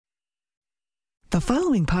The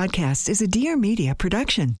following podcast is a Dear Media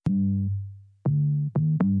production.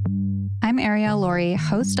 I'm Ariel Laurie,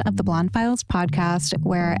 host of the Blonde Files podcast,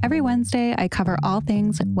 where every Wednesday I cover all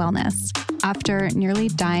things wellness. After nearly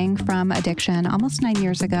dying from addiction almost 9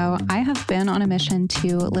 years ago, I have been on a mission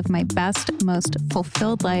to live my best, most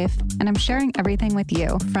fulfilled life, and I'm sharing everything with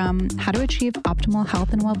you, from how to achieve optimal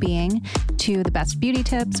health and well-being to the best beauty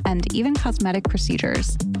tips and even cosmetic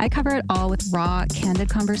procedures. I cover it all with raw, candid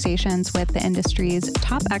conversations with the industry's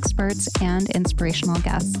top experts and inspirational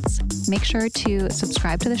guests. Make sure to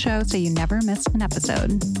subscribe to the show so you never miss an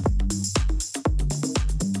episode.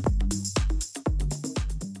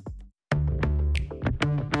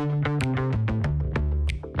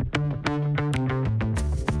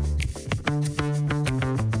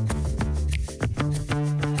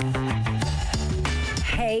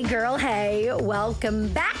 Hey girl, hey, welcome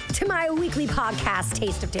back to my weekly podcast,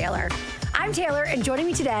 Taste of Taylor. I'm Taylor, and joining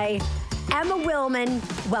me today, Emma Willmann.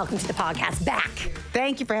 Welcome to the podcast, back.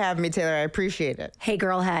 Thank you for having me, Taylor. I appreciate it. Hey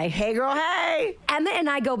girl, hey. Hey girl, hey. Emma and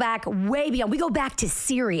I go back way beyond. We go back to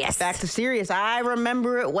Sirius. Back to Sirius. I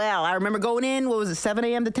remember it well. I remember going in, what was it, 7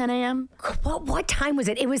 a.m. to 10 a.m.? What time was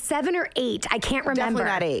it? It was 7 or 8. I can't remember.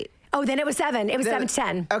 Definitely not 8. Oh, then it was 7. It was 7 to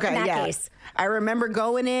 10. Okay, in that yeah. case. I remember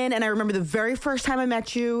going in, and I remember the very first time I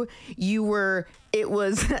met you, it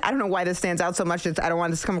was, I don't know why this stands out so much. I don't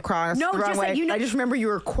want this to come across the wrong way. I just remember you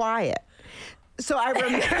were quiet. So I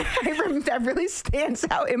remember that really stands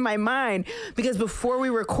out in my mind because before we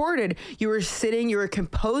recorded, you were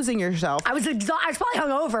composing yourself. I was probably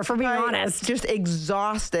hungover, for being honest. Just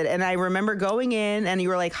exhausted. And I remember going in and you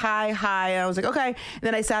were like, hi. And I was like, okay. And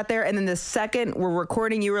then I sat there, and then the second we're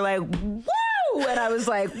recording, you were like, whoa. And I was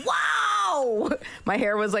like, wow. My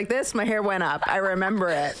hair was like this. My hair went up. I remember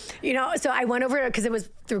it. You know, so I went over because it was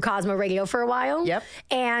through Cosmo Radio for a while. Yep.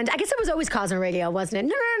 And I guess it was always Cosmo Radio, wasn't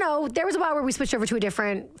it? No. There was a while where we switched over to a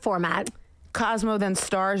different format. Cosmo, then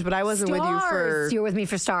Stars, but I wasn't with you for... You were with me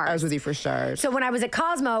for Stars. I was with you for Stars. So when I was at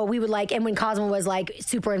Cosmo, we would and when Cosmo was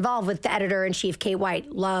super involved with the editor-in-chief, Kate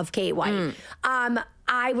White, love Kate White,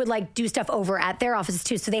 I would do stuff over at their offices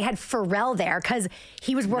too. So they had Pharrell there because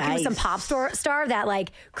he was working with some pop star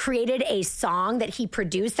that created a song that he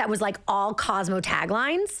produced that was all Cosmo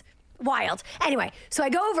taglines. Wild. Anyway, so I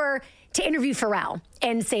go over to interview Pharrell,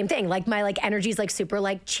 and same thing. My energy's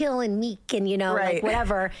super chill and meek and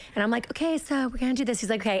whatever. And I'm like, okay, so we're gonna do this. He's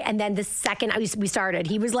like, okay. And then the second we started,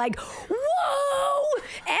 he was like, whoa,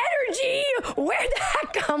 energy. Where'd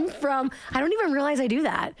that come from? I don't even realize I do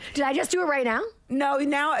that. Did I just do it right now? No,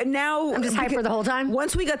 now I'm just hyper the whole time.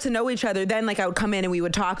 Once we got to know each other, then I would come in and we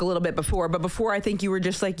would talk a little bit before. But before, I think you were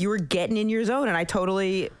just you were getting in your zone, and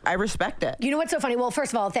I respect it. You know what's so funny? Well,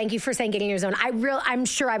 first of all, thank you for saying getting in your zone. I'm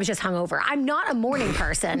sure I was just hungover. I'm not a morning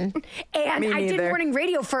person, and I did morning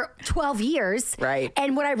radio for 12 years. Right.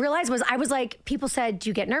 And what I realized was people said, "Do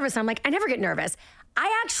you get nervous?" And I'm like, I never get nervous.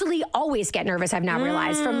 I actually always get nervous, I've now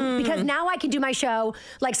realized, because now I can do my show,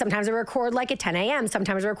 sometimes I record at 10 a.m.,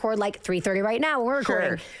 sometimes I record 3:30 right now when we're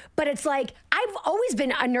recording. Sure. But it's I've always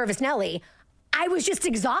been a nervous Nelly. I was just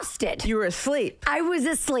exhausted. You were asleep. I was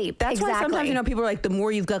asleep. That's why sometimes, people are the more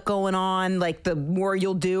you've got going on, the more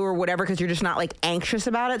you'll do or whatever, because you're just not anxious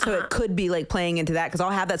about it. So it could be playing into that, because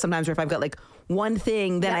I'll have that sometimes where if I've got one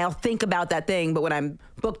thing, then I'll think about that thing. But when I'm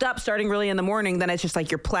booked up starting really in the morning, then it's just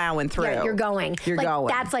you're plowing through. Yeah, you're going. You're going.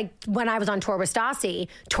 That's when I was on tour with Stassi.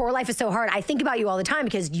 Tour life is so hard. I think about you all the time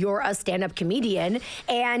because you're a stand-up comedian,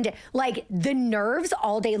 and the nerves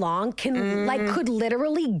all day long can could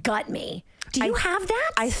literally gut me. Do you have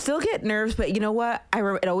that? I still get nerves, but you know what?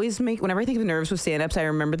 It always whenever I think of nerves with stand-ups, I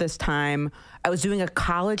remember this time I was doing a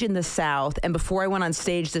college in the South, and before I went on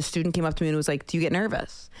stage, the student came up to me and was like, "Do you get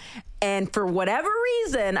nervous?" And for whatever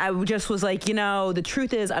reason, I just was like, the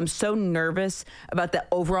truth is I'm so nervous about the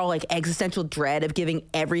overall existential dread of giving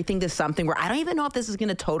everything to something where I don't even know if this is going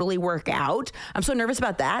to totally work out. I'm so nervous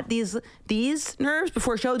about that. These nerves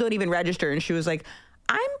before show don't even register. And she was like,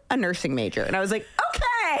 I'm a nursing major. And I was like,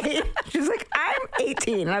 okay. She was like, I'm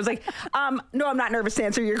 18. And I was like, no, I'm not nervous to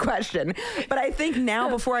answer your question. But I think now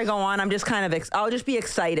before I go on, I'm just I'll just be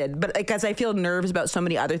excited. But because I feel nerves about so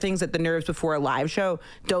many other things that the nerves before a live show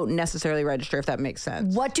don't necessarily register, if that makes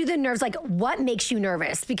sense. What do the nerves, what makes you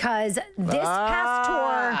nervous? Because this past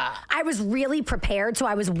tour, I was really prepared, so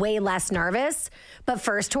I was way less nervous. But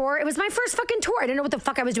first tour, it was my first fucking tour. I didn't know what the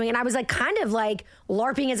fuck I was doing. And I was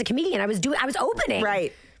LARPing as a comedian. I was opening.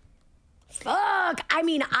 Right. Fuck. I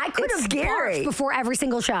mean, I could have barfed before every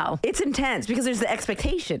single show. It's intense because there's the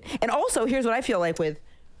expectation. And also, here's what I feel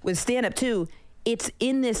with stand-up too. it's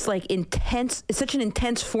in this like intense, it's such an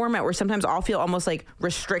intense format where sometimes I'll feel almost like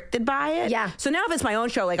restricted by it. Yeah. So now if it's my own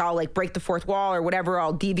show, like I'll like break the fourth wall or whatever,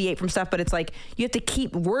 I'll deviate from stuff, but it's like you have to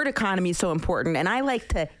keep, word economy is so important, and I like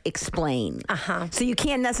to explain. So you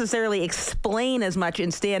can't necessarily explain as much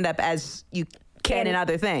in stand-up as you can in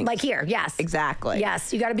other things. Like here, yes. Exactly.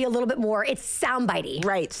 Yes, you got to be a little bit more, it's soundbitey.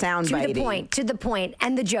 Right, soundbitey. To the point,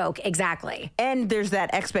 and the joke, exactly. And there's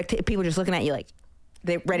that expectation, people just looking at you like,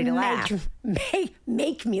 they're ready to laugh.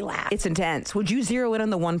 Make me laugh. It's intense. Would you zero in on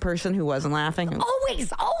the one person who wasn't laughing?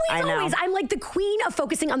 Always. I'm like the queen of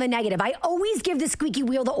focusing on the negative. I always give the squeaky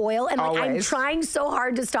wheel the oil, and like I'm trying so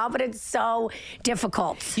hard to stop, but it's so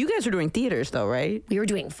difficult. You guys are doing theaters though, right? We were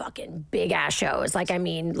doing fucking big ass shows. Like, I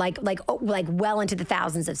mean, like well into the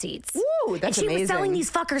thousands of seats. Woo, that's amazing. And she was selling these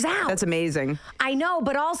fuckers out. That's amazing. I know,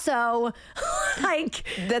 but also, like,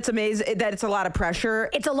 that's amazing. That it's a lot of pressure.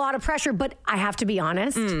 It's a lot of pressure, but I have to be honest.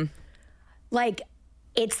 Like,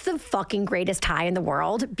 it's the fucking greatest high in the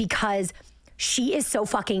world because she is so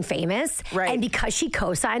fucking famous. Right. And because she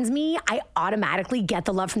co-signs me, I automatically get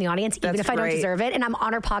the love from the audience, even if I don't deserve it. And I'm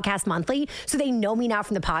on her podcast monthly. So they know me now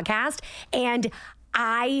from the podcast. And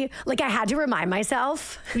I had to remind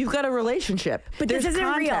myself. You've got a relationship. But There's this isn't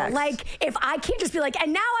context. real. Like, if I can't just be like,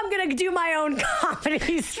 and now I'm going to do my own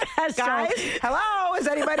comedy special. Guys, hello, is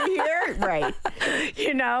anybody here? Right.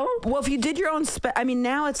 You know? Well, if you did your own, I mean,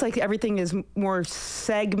 now it's like everything is more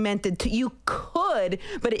segmented. You could,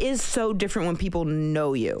 but it is so different when people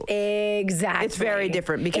know you. Exactly. It's very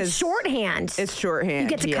different because it's shorthand. It's shorthand.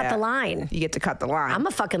 You get to cut the line. You get to cut the line. I'm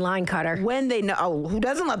a fucking line cutter. When they know, who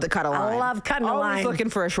doesn't love to cut a line? I love cutting a line.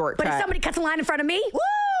 Looking for a shortcut. But if somebody cuts a line in front of me,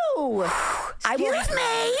 woo! Excuse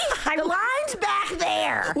me, the line's back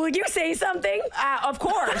there. Would you say something? Of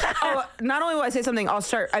course. Not only will I say something,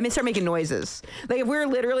 I may start making noises. Like if we're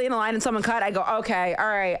literally in a line and someone cut, I go, okay, all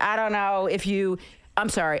right, I don't know if you. I'm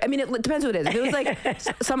sorry. I mean, it depends who it is. If it was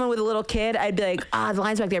like someone with a little kid, I'd be like, the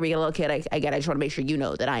line's back there, but you got a little kid. I get it. I just want to make sure you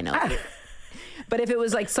know that I know. But if it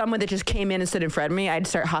was like someone that just came in and stood in front of me, I'd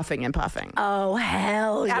start huffing and puffing. Oh,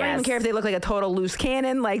 hell yes. I don't even care if they look like a total loose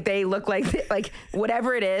cannon, like they look like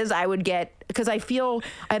whatever it is, I would get, because I feel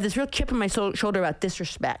I have this real chip on my shoulder about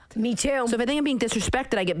disrespect. Me too. So if I think I'm being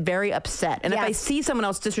disrespected, I get very upset. And if I see someone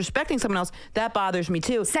else disrespecting someone else, that bothers me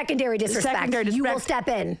too. Secondary disrespect. You will step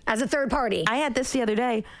in as a third party. I had this the other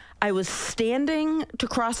day. I was standing to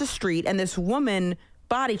cross the street and this woman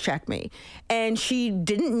body checked me, and she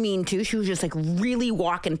didn't mean to. She was just like really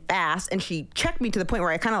walking fast, and she checked me to the point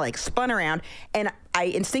where I kind of like spun around, and I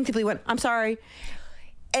instinctively went, I'm sorry.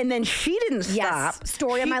 And then she didn't stop. Yes,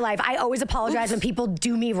 story of my life. I always apologize when people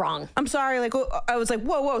do me wrong. I'm sorry. Like, I was like,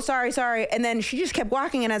 whoa, sorry. And then she just kept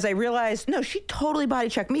walking, and as I realized, no, she totally body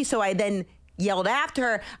checked me. So I then yelled after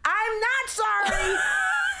her, I'm not sorry.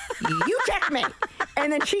 You checked me.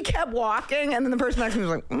 And then she kept walking, and then the person next to me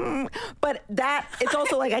was like, But it's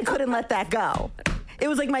also like I couldn't let that go. It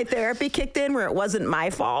was like my therapy kicked in where it wasn't my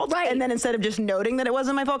fault. Right. And then instead of just noting that it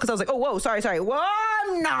wasn't my fault, because I was like, oh, whoa, sorry. Whoa,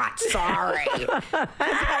 I'm not sorry.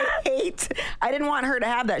 I didn't want her to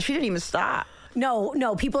have that. She didn't even stop.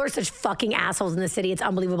 No, people are such fucking assholes in the city. It's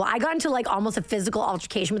unbelievable. I got into like almost a physical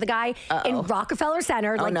altercation with a guy in Rockefeller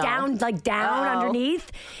Center, down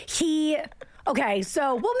underneath. Okay,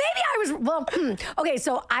 so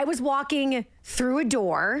I was walking through a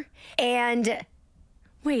door and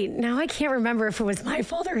wait, now I can't remember if it was my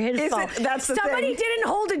fault or his fault. Somebody didn't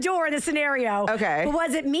hold a door in the scenario. Okay. But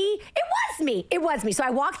was it me? It was me. So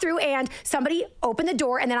I walked through and somebody opened the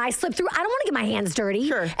door and then I slipped through. I don't want to get my hands dirty.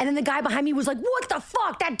 Sure. And then the guy behind me was like, what the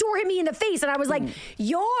fuck? That door hit me in the face. And I was like,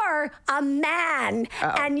 you're a man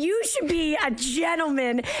and you should be a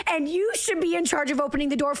gentleman and you should be in charge of opening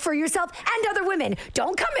the door for yourself and other women.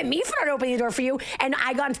 Don't come at me for not opening the door for you. And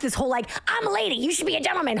I got into this whole like, I'm a lady, you should be a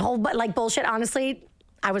gentleman, whole like bullshit. Honestly,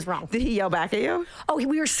 I was wrong. Did he yell back at you? Oh,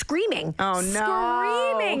 we were screaming. Oh,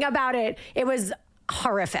 no. Screaming about it. It was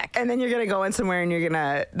horrific. And then you're going to go in somewhere and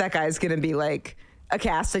that guy's going to be like a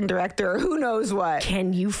casting director or who knows what.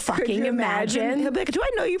 Can you fucking imagine? He'll be like, do I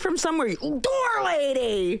know you from somewhere? Door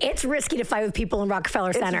lady. It's risky to fight with people in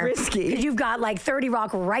Rockefeller Center. It's risky. Because you've got like 30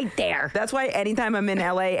 Rock right there. That's why anytime I'm in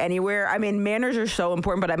LA, anywhere, I mean, manners are so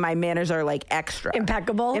important, but my manners are like extra.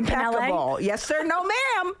 Impeccable. In LA? Yes, sir. No,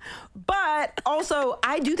 ma'am. But also,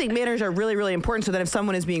 I do think manners are really, really important so that if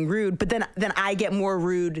someone is being rude, but then I get more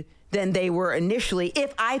rude than they were initially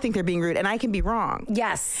if I think they're being rude, and I can be wrong.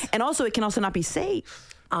 Yes. And also, it can also not be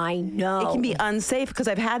safe. I know. It can be unsafe because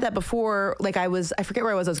I've had that before. Like I forget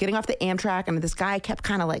where I was getting off the Amtrak and this guy kept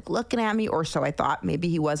kind of like looking at me, or so I thought. Maybe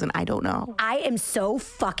he wasn't. I don't know. I am so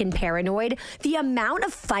fucking paranoid. The amount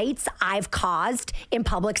of fights I've caused in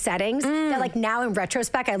public settings that like now in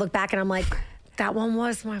retrospect, I look back and I'm like, that one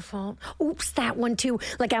was my fault. Oops, that one too.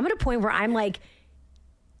 Like I'm at a point where I'm like,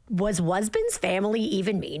 was husband's family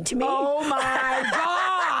even mean to me? Oh my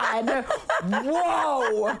God.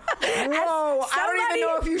 Whoa. I don't even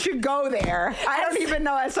know if you should go there. I don't even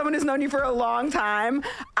know, as someone who's known you for a long time,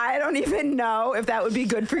 I don't even know if that would be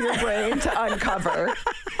good for your brain to uncover.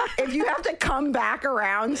 If you have to come back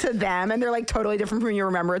around to them and they're like totally different from you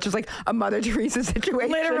remember, it's just like a Mother Teresa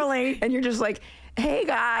situation. Literally. And you're just like, hey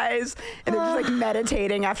guys, and they're just like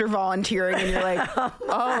meditating after volunteering and you're like,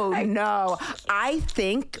 oh no. I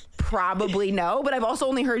think probably no, but I've also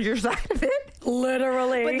only heard your side of it.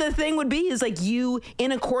 Literally. But the thing would be is like you,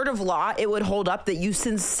 in a court of law, it would hold up that you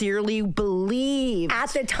sincerely believed.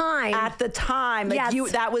 At the time. Like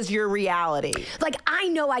yes. That was your reality. Like I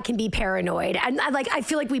know I can be paranoid. And I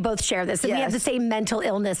feel like we both share this. And Yes. we have the same mental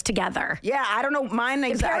illness together. Yeah, I don't know. Mine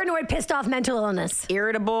Paranoid, pissed off mental illness.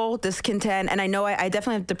 Irritable, discontent, and I know I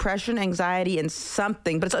definitely have depression, anxiety, and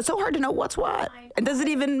something, but it's so hard to know what's what. And does it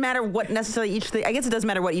even matter what necessarily each thing? I guess it does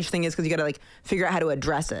matter what each thing is because you got to like figure out how to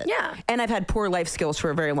address it. Yeah. And I've had poor life skills for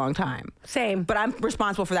a very long time. Same. But I'm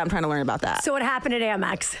responsible for that. I'm trying to learn about that. So what happened at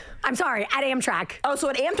Amex? I'm sorry, at Amtrak. Oh, so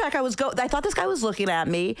at Amtrak, I thought this guy was looking at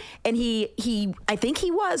me, and I think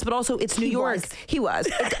he was, but also it's New York. He was.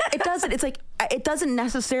 It doesn't. It's like it doesn't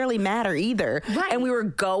necessarily matter either. Right. And we were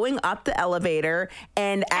going up the elevator,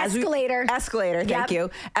 and Escalator. Thank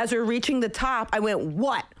you. As we were reaching the top, I went,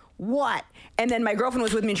 what? And then my girlfriend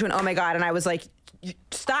was with me, and she went, oh my God, and I was like,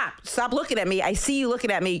 stop looking at me. I see you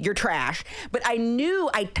looking at me. You're trash. But I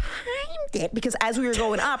knew I timed it because as we were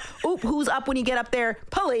going up, who's up when you get up there?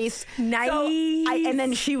 Police. Nice. So and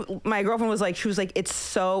then my girlfriend was like,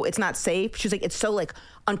 it's not safe. She was like, it's so like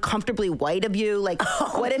uncomfortably white of you. Like,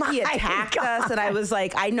 what if he attacked us? And I was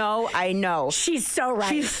like, I know. She's so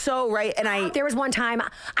right. And there was one time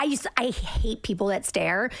I hate people that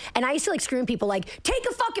stare, and I used to like scream people like, take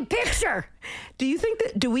a fucking picture.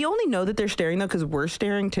 do we only know that they're staring though because we're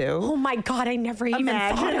staring too? Oh my God, I never even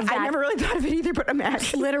thought of that. I never really thought of it either, but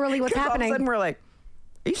imagine. Literally what's happening. All of a sudden we're like,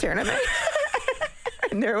 are you staring at me?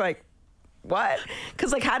 And they're like, what?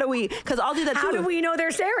 Because like, because I'll do that too. How do we know they're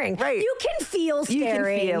staring? Right. You can feel staring. You can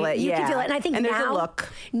feel it, You can feel it. And I think there's a look.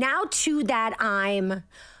 Now too that I'm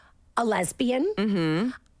a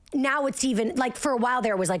lesbian, now it's even, like for a while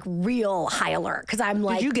there was like real high alert. Because I'm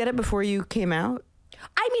like. Did you get it before you came out?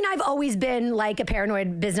 I mean, I've always been like a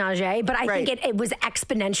paranoid biznage, but I think it was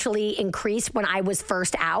exponentially increased when I was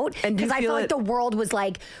first out. Because I felt like the world was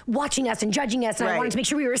like watching us and judging us, and I wanted to make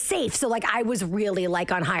sure we were safe. So like I was really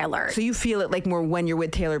like on high alert. So you feel it like more when you're with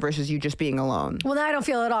Taylor versus you just being alone? Well, now I don't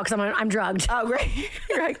feel it at all because I'm drugged. Oh, great.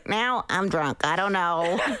 You're like, now I'm drunk. I don't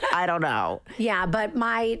know. Yeah, but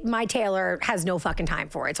my Taylor has no fucking time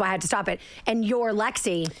for it, so I had to stop it. And your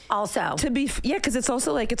Lexi also. Because it's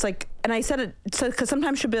also like, and I said it because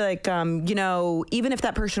sometimes she'll be like, even if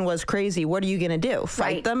that person was crazy, what are you going to do?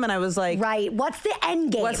 Fight them? And I was like... Right. What's the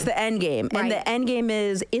end game? Right. And the end game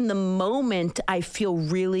is, in the moment, I feel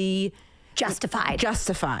really... Justified. Yes.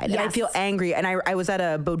 And I feel angry. And I was at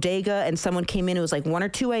a bodega and someone came in. It was like 1 or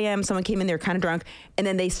 2 a.m. Someone came in. They were kind of drunk. And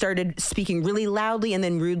then they started speaking really loudly and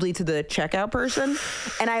then rudely to the checkout person.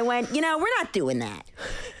 And I went, we're not doing that.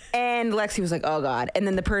 And Lexi was like, oh God. And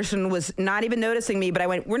then the person was not even noticing me, but I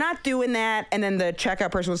went, we're not doing that. And then the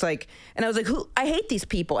checkout person was like, and I was like, I hate these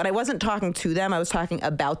people. And I wasn't talking to them. I was talking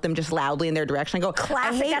about them just loudly in their direction. I go,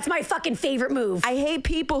 classic. That's my fucking favorite move. I hate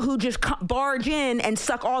people who just barge in and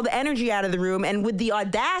suck all the energy out of the room and with the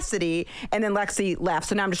audacity. And then Lexi left.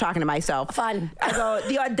 So now I'm just talking to myself. Fun. I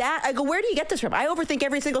go, where do you get this from? I overthink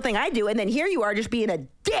every single thing I do. And then here you are just being a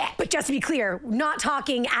dick. But just to be clear, not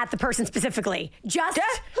talking at the person specifically. Just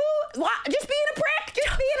being a prick,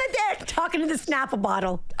 just being a dick. Talking to the Snapple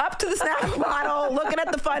bottle. Up to the Snapple bottle, looking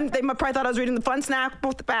at the fun. They probably thought I was reading the fun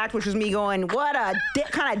Snapple fact, which was me going, what a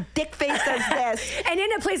kind of dick face does this? And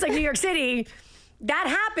in a place like New York City, that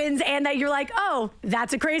happens, and that you're like, oh,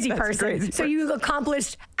 that's a crazy person. So you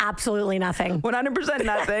accomplished absolutely nothing. 100%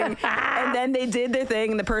 nothing. And then they did their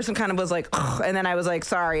thing, and the person kind of was like, ugh, and then I was like,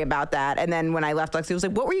 sorry about that. And then when I left, Lexi was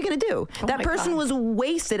like, what were you going to do? That person was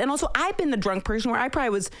wasted. And also, I've been the drunk person where I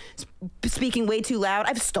probably was speaking way too loud.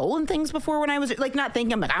 I've stolen things before when I was like not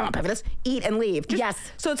thinking, I'm like, I want to pay for this, eat and leave.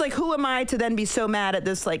 So it's like, who am I to then be so mad at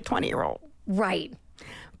this like 20-year-old? Right.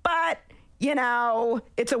 But you know,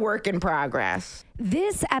 it's a work in progress.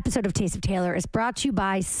 This episode of Taste of Taylor is brought to you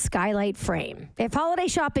by Skylight Frame. If holiday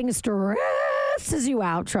shopping stresses you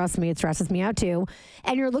out, trust me, it stresses me out too,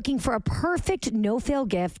 and you're looking for a perfect no-fail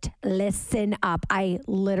gift, listen up. I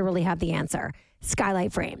literally have the answer.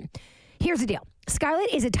 Skylight Frame. Here's the deal.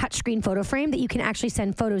 Skylight is a touchscreen photo frame that you can actually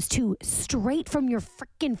send photos to straight from your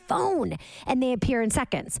freaking phone, and they appear in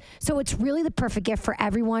seconds. So it's really the perfect gift for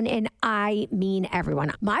everyone, and I mean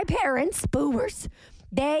everyone. My parents, boomers,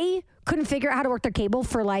 they couldn't figure out how to work their cable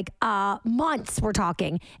for like months, we're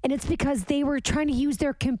talking. And it's because they were trying to use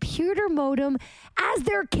their computer modem as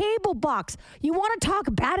their cable box. You want to talk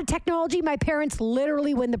bad at technology? My parents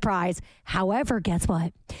literally win the prize. However, guess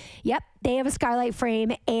what? Yep, they have a Skylight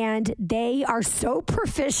Frame and they are so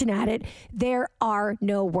proficient at it, there are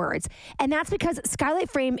no words. And that's because Skylight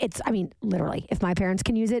Frame, literally, if my parents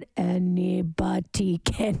can use it, anybody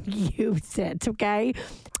can use it, okay?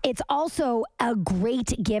 It's also a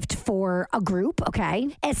great gift for a group,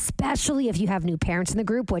 okay? Especially if you have new parents in the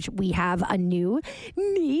group, which we have a new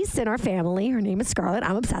niece in our family. Her name is Scarlett.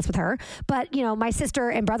 I'm obsessed with her. But, you know, my sister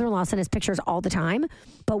and brother-in-law send us pictures all the time.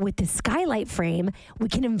 But with the Skylight Frame, we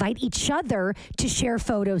can invite each other to share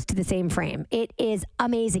photos to the same frame. It is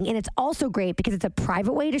amazing. And it's also great because it's a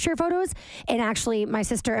private way to share photos. And actually, my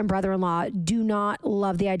sister and brother-in-law do not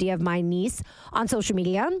love the idea of my niece on social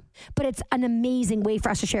media. But it's an amazing way for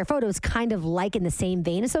us to share photos, kind of like in the same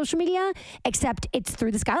vein as social media, except it's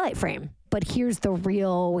through the Skylight Frame. But here's the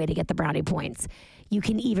real way to get the brownie points. You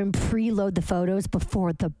can even preload the photos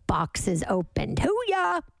before the box is opened.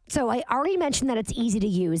 Hoo-yah! So I already mentioned that it's easy to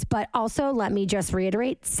use, but also let me just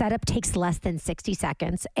reiterate, setup takes less than 60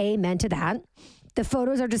 seconds. Amen to that. The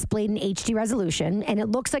photos are displayed in HD resolution, and it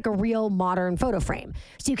looks like a real modern photo frame.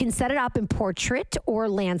 So you can set it up in portrait or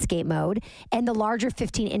landscape mode, and the larger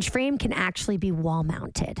 15-inch frame can actually be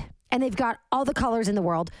wall-mounted. And they've got all the colors in the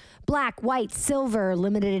world: black, white, silver,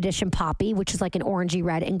 limited edition poppy, which is like an orangey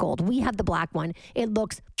red and gold. We have the black one. It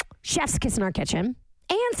looks chef's kiss in our kitchen.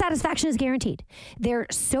 And satisfaction is guaranteed. They're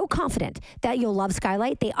so confident that you'll love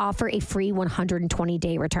Skylight, they offer a free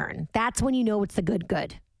 120-day return. That's when you know it's the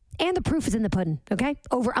good. And the proof is in the pudding, okay?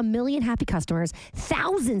 Over 1 million happy customers,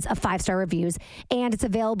 thousands of 5-star reviews, and it's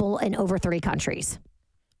available in over 30 countries.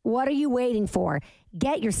 What are you waiting for?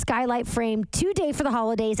 Get your Skylight Frame today for the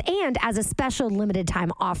holidays, and as a special limited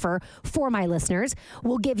time offer for my listeners,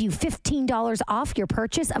 we'll give you $15 off your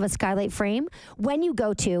purchase of a Skylight Frame when you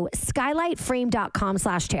go to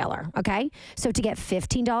skylightframe.com/Taylor, okay? So to get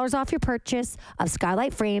 $15 off your purchase of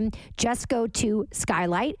Skylight Frame, just go to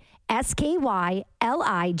Skylight,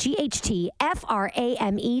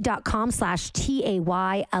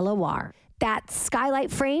 SKYLIGHTFRAME.com/TAYLOR. That's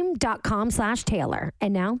skylightframe.com/Taylor.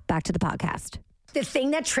 And now back to the podcast. The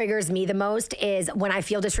thing that triggers me the most is when I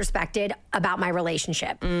feel disrespected about my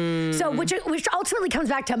relationship. So, which ultimately comes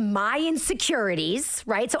back to my insecurities,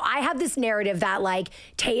 right? So I have this narrative that like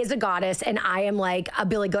Tay is a goddess and I am like a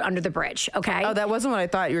billy goat under the bridge, okay? Oh, that wasn't what I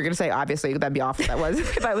thought you were going to say. Obviously, that'd be awful. That was.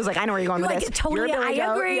 If I was like, I know where you're going with this. Totally, I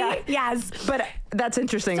agree. Yeah. Yes. But that's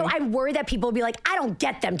interesting. So I'm worried that people will be like, I don't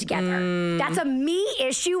get them together. That's a me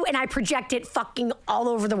issue and I project it fucking all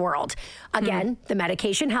over the world. Again, the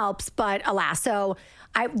medication helps, but alas. So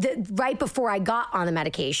right before I got on the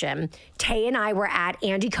medication, Tay and I were at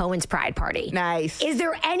Andy Cohen's Pride Party. Nice. Is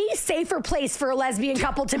there any safer place for a lesbian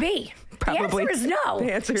couple to be? Probably. The answer is no.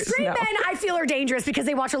 The answer is Straight no. men, I feel, are dangerous because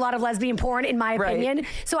they watch a lot of lesbian porn, in my opinion.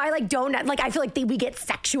 So I I feel like we get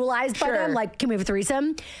sexualized by them. Like, can we have a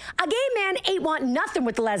threesome? A gay man ain't want nothing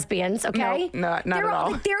with the lesbians, okay? No, not at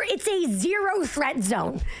all. It's a zero threat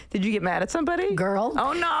zone. Did you get mad at somebody? Girl.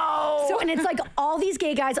 Oh, no. So, and it's like all these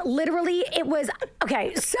gay guys, literally, it was,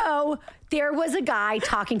 okay, so there was a guy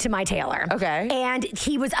talking to my Taylor. Okay. And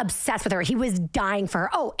he was obsessed with her. He was dying for her.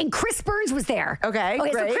 Oh, and Chris Burns was there. Okay,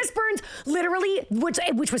 so great. Chris Burns literally,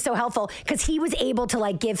 which was so helpful because he was able to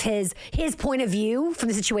like give his point of view from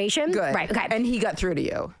the situation. Good. Right, okay. And he got through to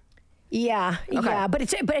you. Yeah, okay. Yeah, but it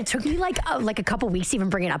took me like a couple weeks to even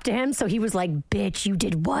bring it up to him. So he was like, bitch, you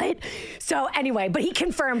did what? So anyway, but he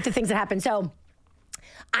confirmed the things that happened. So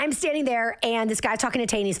I'm standing there, and this guy's talking to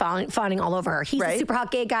Tay, and he's fawning all over her. He's a super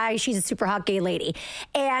hot gay guy. She's a super hot gay lady.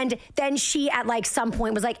 And then she, at like some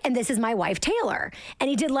point, was like, and this is my wife, Taylor. And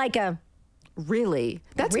he did like a... Really?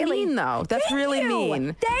 That's mean, though. That's really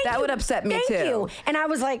mean. That would upset me, too. Thank you. And I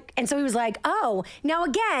was like, and so he was like, oh, now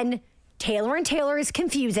again, Taylor and Taylor is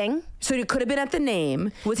confusing. So it could have been at the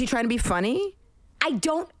name. Was he trying to be funny? I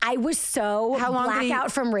was so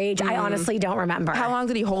blackout from rage, I honestly don't remember. How long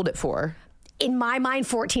did he hold it for? In my mind,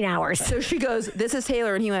 14 hours. So she goes, this is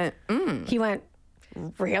Taylor, and he went, He went,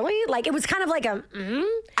 really? Like, it was kind of like a,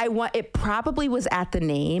 It probably was at the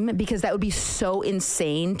name because that would be so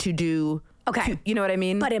insane to do. Okay. You know what I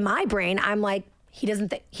mean? But in my brain, I'm like, he doesn't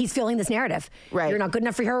think he's feeling this narrative. Right. You're not good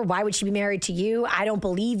enough for her. Why would she be married to you? I don't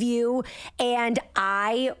believe you. And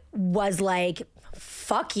I was like,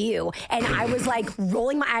 fuck you. And I was like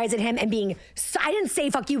rolling my eyes at him and I didn't say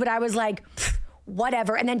fuck you, but I was like,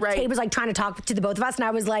 whatever. And then Tay was like trying to talk to the both of us. And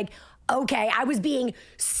I was like, okay, I was being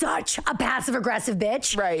such a passive aggressive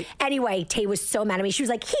bitch. Right. Anyway, Tay was so mad at me. She was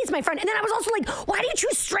like, he's my friend. And then I was also like, why do you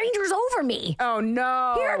choose strangers over me? Oh,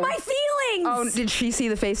 no. Here are my feelings. Oh, did she see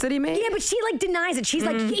the face that he made? Yeah, but she like denies it. She's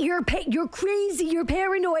like, you're crazy. You're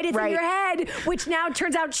paranoid. It's in your head, which now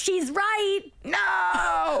turns out she's right.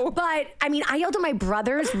 No. But I mean, I yelled at my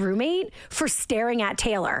brother's roommate for staring at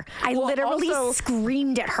Taylor. I literally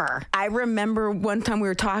screamed at her. I remember one time we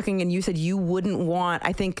were talking and you said you wouldn't want,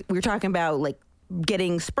 I think we were talking about like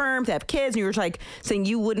getting sperm to have kids, and you were like saying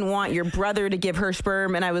you wouldn't want your brother to give her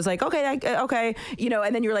sperm, and I was like, okay, you know,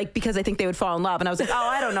 and then you're like, because I think they would fall in love, and I was like, oh,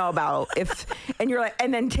 I don't know about if, and you're like,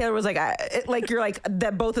 and then Taylor was like, you're like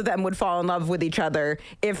that both of them would fall in love with each other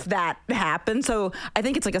if that happened. So I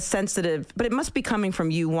think it's like a sensitive, but it must be coming from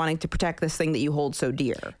you wanting to protect this thing that you hold so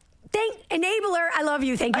dear. Enabler, I love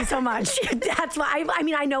you. Thank you so much. That's why, I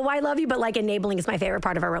mean, I know why I love you, but like enabling is my favorite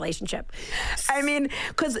part of our relationship. I mean,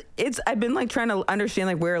 because I've been like trying to understand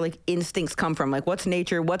like where like instincts come from, like what's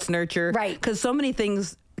nature, what's nurture. Right. Because so many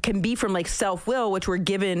things can be from like self-will, which we're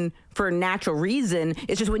given for a natural reason.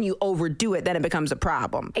 It's just when you overdo it, then it becomes a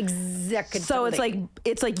problem. Exactly. So it's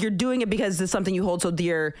like you're doing it because it's something you hold so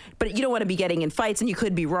dear, but you don't want to be getting in fights and you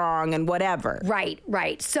could be wrong and whatever.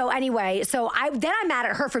 Right. So anyway, I'm mad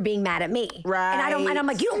at her for being mad at me. Right. And I'm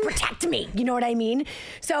like, you don't protect me. You know what I mean?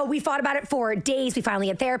 So we fought about it for days. We finally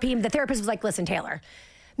had therapy. The therapist was like, listen, Taylor,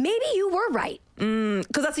 maybe you were right.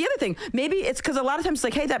 Because that's the other thing. Maybe it's because a lot of times it's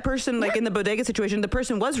like, hey, that person, like in the bodega situation, the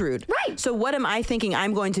person was rude. Right. So what am I thinking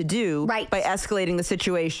I'm going to do by escalating the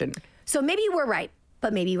situation? So maybe you were right,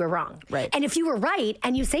 but maybe you were wrong. Right. And if you were right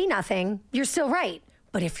and you say nothing, you're still right.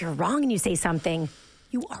 But if you're wrong and you say something,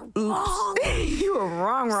 you are wrong. You were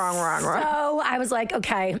wrong. So I was like,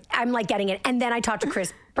 okay, I'm like getting it. And then I talked to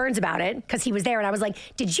Chris Burns about it because he was there. And I was like,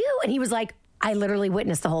 did you? And he was like, I literally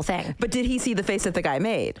witnessed the whole thing. But did he see the face that the guy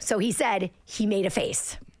made? So he said he made a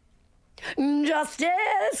face. Justice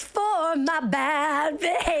for my bad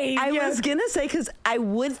behavior. I was going to say, because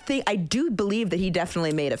I do believe that he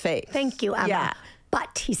definitely made a face. Thank you, Emma. Yeah.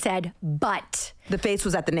 But he said, but. The face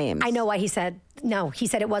was at the names. I know why he said, no, he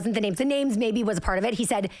said it wasn't the names. The names maybe was a part of it. He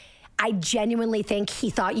said, I genuinely think he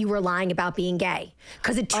thought you were lying about being gay.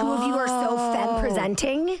 Because the two of you are so femme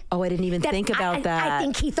presenting. Oh, I didn't even think about that. I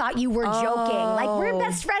think he thought you were joking. Like, we're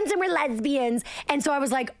best friends and we're lesbians. And so I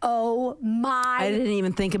was like, oh my I didn't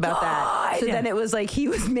even think about that. So then it was like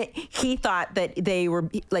he thought that they were,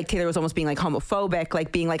 like Taylor was almost being like homophobic,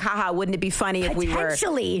 like being like, haha, wouldn't it be funny if we were.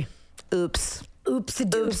 Potentially. Oops.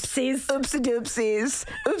 Oopsie-doopsies. Oopsie-doopsies.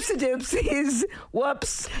 Oopsie-doopsies.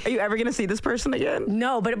 Whoops. Are you ever going to see this person again?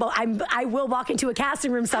 No, but I will walk into a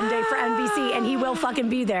casting room someday for NBC, and he will fucking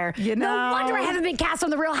be there. You know. No wonder I haven't been cast on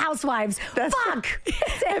The Real Housewives. Fuck.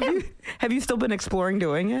 Have you still been exploring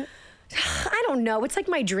doing it? I don't know. It's like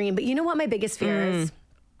my dream, but you know what my biggest fear is?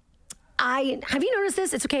 Have you noticed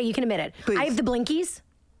this? It's okay. You can admit it. Please. I have the blinkies.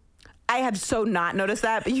 I have so not noticed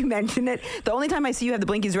that, but you mentioned it. The only time I see you have the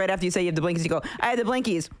blinkies right after you say you have the blinkies, you go, I have the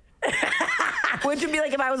blinkies. Which would be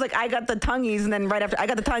like if I was like, I got the tongues, and then right after, I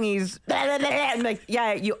got the tongues. And like,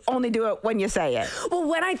 yeah, you only do it when you say it. Well,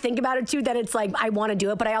 when I think about it too, that it's like, I want to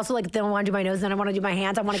do it, but I also like don't want to do my nose, then I want to do my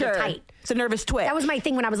hands. I want to get tight. It's a nervous twitch. That was my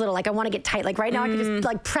thing when I was little. Like, I want to get tight. Like right now, I can just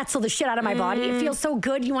like pretzel the shit out of my body. It feels so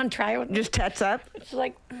good. You want to try it? Just tets up. It's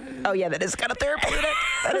like, oh yeah, that is kind of therapeutic.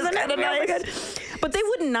 That is kind of nice. But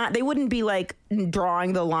they wouldn't be like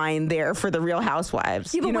drawing the line there for the Real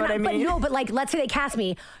Housewives. Yeah, you know what I mean? But like, let's say they cast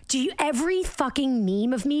me. Every fucking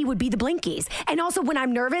meme of me would be the blinkies. And also when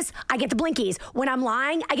I'm nervous, I get the blinkies. When I'm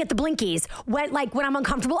lying, I get the blinkies. When I'm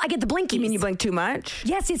uncomfortable, I get the blinkies. You mean you blink too much?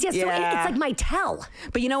 Yes. Yeah. So it's like my tell.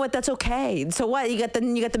 But you know what? That's okay. So what? You got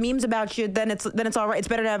the memes about you. Then it's all right. It's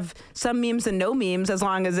better to have some memes than no memes, as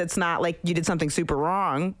long as it's not like you did something super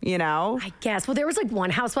wrong. You know? I guess. Well, there was like one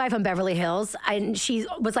housewife on Beverly Hills, and she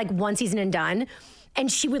was like one season and done. And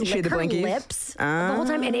she would lick her lips the whole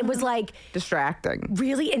time. And it was like... distracting.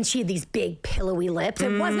 Really? And she had these big pillowy lips.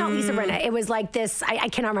 It was not Lisa Rinna. It was like this... I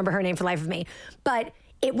cannot remember her name for the life of me. But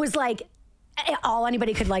it was like all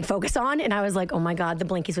anybody could like focus on. And I was like, oh my God, the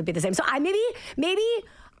blinkies would be the same. So maybe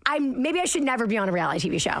maybe I should never be on a reality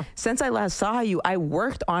TV show. Since I last saw you, I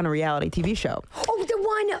worked on a reality TV show. Oh,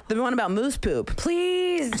 the one about moose poop.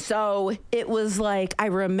 Please. So it was like, I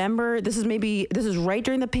remember, this is right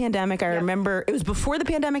during the pandemic. I remember it was before the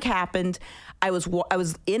pandemic happened. I was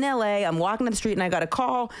in LA. I'm walking down the street and I got a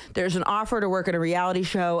call. There's an offer to work on a reality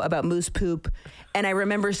show about moose poop. And I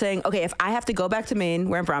remember saying, okay, if I have to go back to Maine,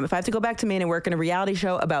 where I'm from, if I have to go back to Maine and work in a reality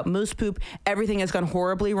show about moose poop, everything has gone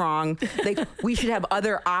horribly wrong. Like, we should have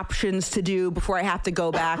other options to do before I have to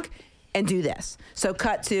go back and do this. So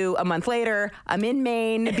cut to a month later, I'm in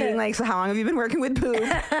Maine being like, so how long have you been working with poop?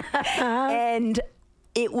 And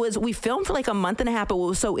we filmed for like a month and a half, but what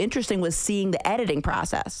was so interesting was seeing the editing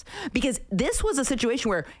process, because this was a situation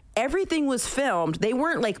where everything was filmed. They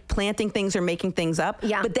weren't like planting things or making things up,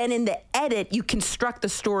 but then in the edit, you construct the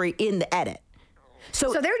story in the edit.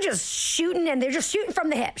 So they're just shooting, and they're just shooting from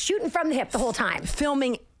the hip the whole time.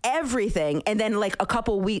 Filming everything, and then like a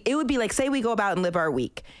couple weeks, it would be like, say we go about and live our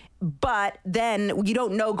week. But then you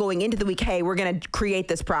don't know going into the week, hey, we're going to create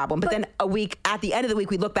this problem. But then a week, at the end of the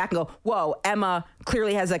week, we look back and go, whoa, Emma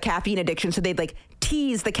clearly has a caffeine addiction. So they'd like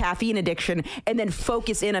tease the caffeine addiction and then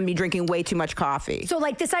focus in on me drinking way too much coffee. So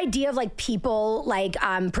like this idea of like people like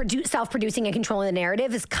self-producing and controlling the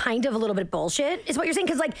narrative is kind of a little bit bullshit, is what you're saying?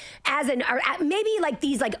 Because like maybe like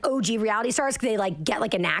these like OG reality stars, they like get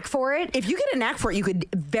like a knack for it. If you get a knack for it, you could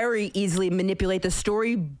very easily manipulate the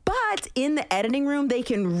story. But in the editing room, they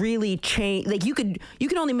can really change. Like you can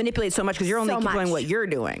only manipulate so much because you're only controlling what you're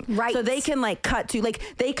doing. Right. So they can like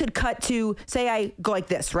they could cut to, say I go like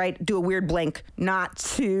this, right? Do a weird blink, not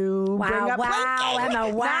to bring up blinking.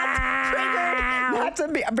 Emma, Not to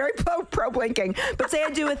be, I'm very pro blinking. But say I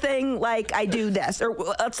do a thing like I do this, or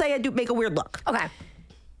let's say I do make a weird look. Okay.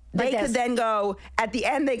 They could then go, at the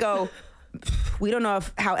end they go, we don't know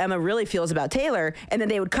how Emma really feels about Taylor. And then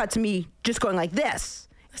they would cut to me just going like this.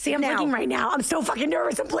 See, I'm blinking right now. I'm so fucking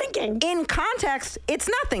nervous. I'm blinking. In context, it's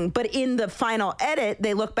nothing. But in the final edit,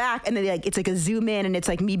 they look back and they it's like a zoom in and it's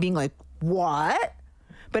like me being like, what?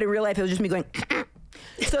 But in real life, it was just me going,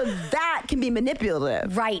 so that can be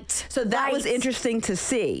manipulative. Right. So that was interesting to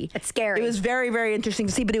see. It's scary. It was very, very interesting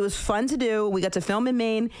to see, but it was fun to do. We got to film in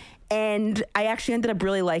Maine. And I actually ended up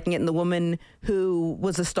really liking it. And the woman who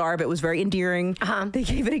was a star of it was very endearing. They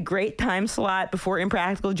gave it a great time slot before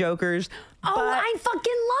Impractical Jokers. Oh, I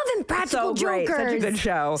fucking love Impractical Jokers. Great. Such a good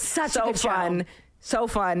show. Such a good show. So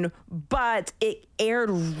fun. But it aired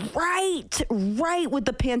right with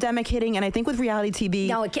the pandemic hitting. And I think with reality TV.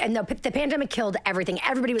 No, the pandemic killed everything.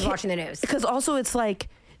 Everybody was watching the news. Because also it's like,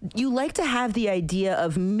 you like to have the idea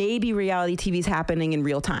of maybe reality TV's happening in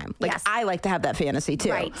real time. Like, yes. I like to have that fantasy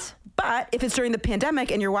too. Right. But if it's during the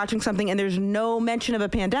pandemic and you're watching something and there's no mention of a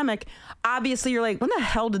pandemic, obviously you're like, when the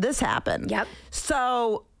hell did this happen? Yep.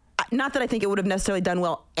 So, not that I think it would have necessarily done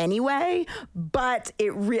well anyway, but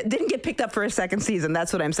it didn't get picked up for a second season.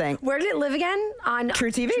 That's what I'm saying. Where did it live again? On True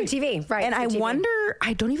TV. True TV, right. And I wonder,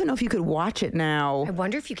 I don't even know if you could watch it now. I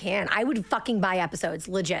wonder if you can. I would fucking buy episodes,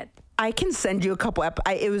 legit. I can send you a couple.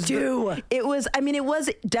 It was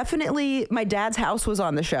definitely, my dad's house was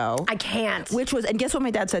on the show. I can't. And guess what my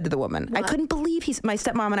dad said to the woman? What? I couldn't believe my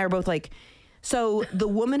stepmom and I were both like, so the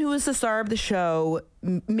woman who was the star of the show,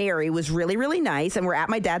 Mary, was really, really nice. And we're at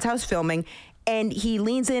my dad's house filming. And he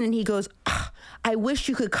leans in and he goes, I wish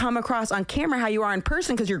you could come across on camera how you are in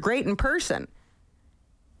person because you're great in person.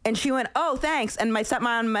 And she went, oh, thanks. And my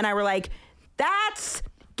stepmom and I were like, that's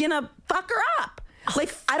gonna fuck her up.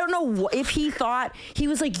 Like, I don't know if he thought, he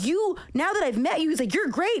was like, now that I've met you, he's like, you're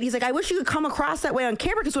great. He's like, I wish you could come across that way on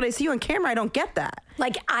camera because when I see you on camera, I don't get that.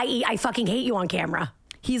 Like, I fucking hate you on camera.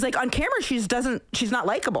 He's like, on camera, she's not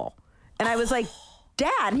likable. And I was like,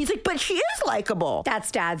 Dad. And he's like, but she is likable. That's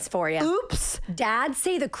dads for you. Oops. Dads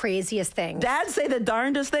say the craziest things. Dads say the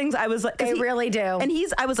darndest things. I was like, they really do. And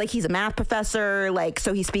I was like, he's a math professor. Like,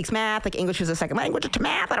 so he speaks math. Like, English is a second language to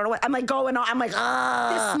math. I don't know what. I'm like going on. I'm like,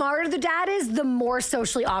 The smarter the dad is, the more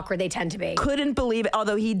socially awkward they tend to be. Couldn't believe it.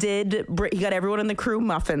 Although he got everyone in the crew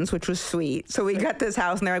muffins, which was sweet. So we got this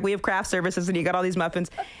house and they're like, we have craft services and you got all these muffins.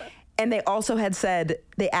 And they also had said,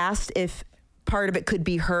 they asked if part of it could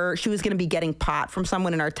be her. She was going to be getting pot from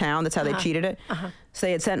someone in our town. That's how they cheated it. So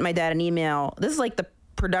they had sent my dad an email. This is like the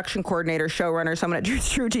production coordinator, showrunner, someone at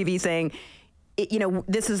True TV saying,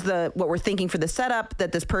 this is what we're thinking for the setup,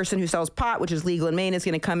 that this person who sells pot, which is legal in Maine, is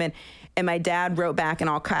going to come in. And my dad wrote back in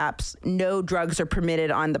all caps, no drugs are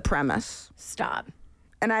permitted on the premise. Stop.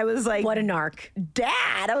 And I was like, what a narc.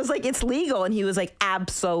 Dad, I was like, it's legal. And he was like,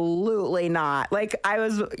 absolutely not. Like, I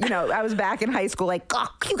was back in high school, like, oh,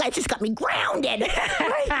 you guys just got me grounded.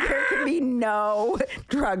 Like, there could be no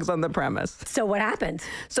drugs on the premise. So what happened?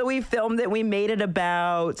 So we filmed it. We made it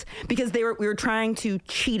about, because we were trying to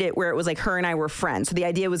cheat it where it was like her and I were friends. So the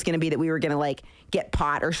idea was going to be that we were going to like get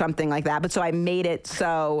pot or something like that. But so I made it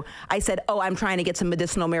so I said, oh, I'm trying to get some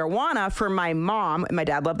medicinal marijuana for my mom. And my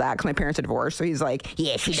dad loved that because my parents are divorced. So he's like,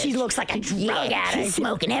 yeah, she looks like a drug addict. She's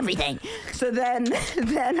smoking everything. So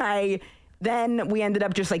then we ended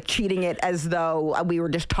up just like cheating it as though we were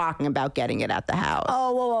just talking about getting it at the house.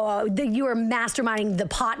 Oh, whoa. You were masterminding the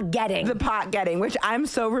pot getting. The pot getting, which I'm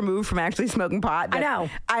so removed from actually smoking pot. I know.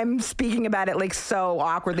 I'm speaking about it like so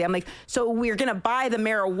awkwardly. I'm like, so we're going to buy the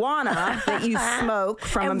marijuana that you smoke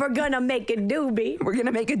from. And we're going to make a doobie. We're going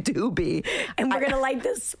to make a doobie. And we're going to light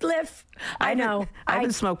the spliff. I know. I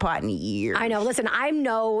haven't smoked pot in years. I know. Listen, I'm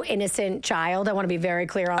no innocent child. I want to be very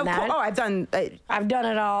clear on that. Oh, I've done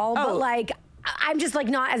it all. But like, I'm just like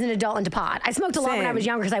not as an adult into pot. I smoked a lot when I was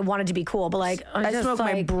younger because I wanted to be cool. But like, I smoked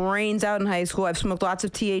my brains out in high school. I've smoked lots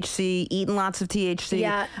of THC, eaten lots of THC.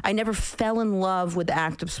 Yeah. I never fell in love with the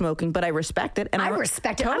act of smoking, but I respect it. And I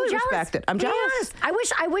respect it. Totally I'm jealous. respect it. I'm jealous. Yes.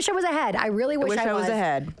 I wish I was ahead. I really wish I was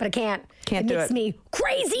ahead. But I can't. Can't do it. It makes me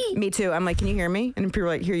crazy. Me too. I'm like, can you hear me? And people are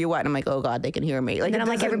like, hear you what? And I'm like, oh God, they can hear me. Like, and then I'm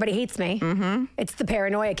like, everybody hates me. Mm-hmm. It's the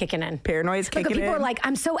paranoia kicking in. Paranoia's kicking in. People are like,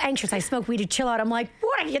 I'm so anxious. I smoke weed to chill out. I'm like,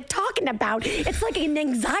 what are you talking about? It's like an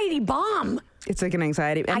anxiety bomb. It's like an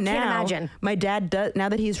anxiety. And I can't imagine. My dad does, now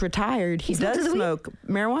that he's retired, he does smoke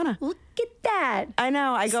marijuana. Look at that. I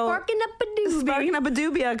know. I go. Sparking up a doobie. Sparking up a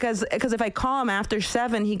doobie because if I call him after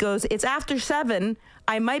 7, he goes, it's after 7.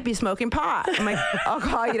 I might be smoking pot. I'm like, I'll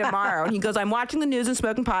call you tomorrow. And he goes, I'm watching the news and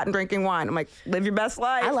smoking pot and drinking wine. I'm like, live your best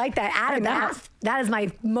life. I like that. Add a bath. That is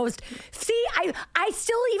my most. See, I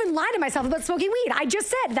still even lie to myself about smoking weed. I just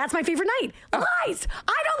said that's my favorite night. Lies.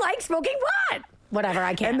 I don't like smoking pot. Whatever,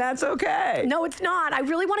 I can't. And that's okay. No, it's not. I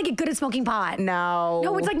really want to get good at smoking pot. No,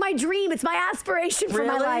 it's like my dream. It's my aspiration for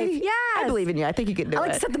my life. Yes. I believe in you. I think you can do it. I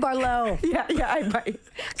like to set the bar low. Yeah, I might.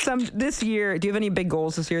 This year, do you have any big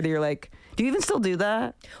goals this year that you're like, do you even still do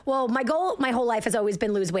that? Well, my goal my whole life has always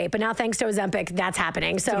been lose weight, but now thanks to Ozempic, that's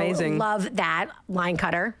happening. So amazing. Love that. Line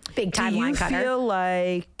cutter. Big time line cutter. Do you feel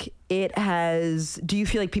like do you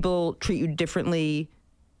feel like people treat you differently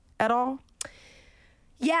at all?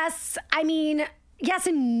 Yes. I mean, yes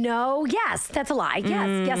and no. Yes, that's a lie.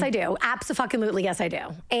 Yes, I do. Absolutely, yes, I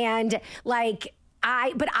do. And like,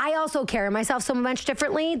 but I also carry myself so much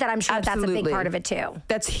differently that I'm sure that's a big part of it too.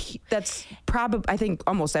 That's probably, I think,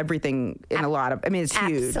 almost everything in a lot of, I mean, it's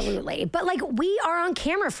huge. Absolutely. But like, we are on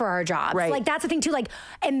camera for our jobs. Right. Like, that's the thing too. Like,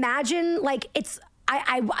 imagine like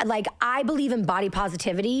I believe in body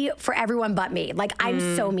positivity for everyone but me. Like,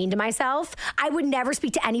 I'm so mean to myself. I would never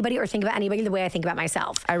speak to anybody or think about anybody the way I think about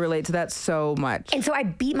myself. I relate to that so much. And so I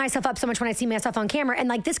beat myself up so much when I see myself on camera. And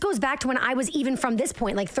like, this goes back to when I was even from this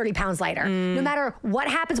point, like 30 pounds lighter. No matter what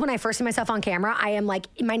happens when I first see myself on camera, I am like,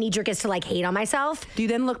 my knee jerk is to like hate on myself. Do you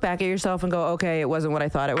then look back at yourself and go, okay, it wasn't what I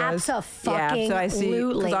thought it was? Absolutely. Yeah, so I see,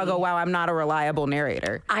 because I'll go, wow, I'm not a reliable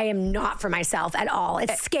narrator. I am not for myself at all.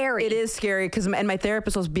 It's scary. It is scary because, and my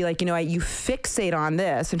therapist will be like, you fixate on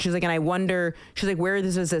this. And she's like, and I wonder, she's like, where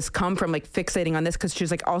does this come from? Like fixating on this. Cause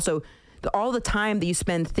she's like, also all the time that you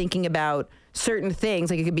spend thinking about certain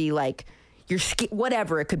things, like it could be like your skin,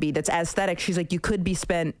 whatever it could be that's aesthetic. She's like, you could be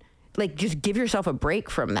spent, like, just give yourself a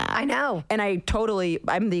break from that. I know. And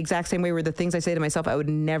I'm the exact same way where the things I say to myself, I would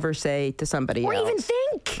never say to somebody else.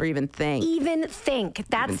 Or even think.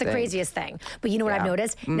 That's the craziest thing. But you know what I've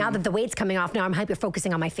noticed? Now that the weight's coming off, now I'm hyper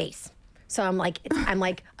focusing on my face. So I'm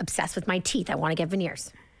like obsessed with my teeth. I want to get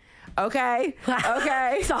veneers. Okay.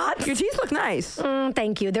 Thoughts? Your teeth look nice.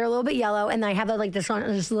 Thank you. They're a little bit yellow, and I have this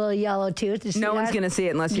little yellow tooth. No one's gonna see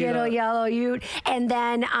it unless you. Little yellow, and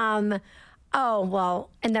then and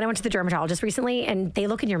then I went to the dermatologist recently, and they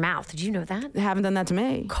look in your mouth. Did you know that? They haven't done that to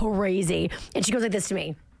me. Crazy. And she goes like this to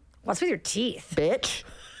me: "What's with your teeth, bitch?"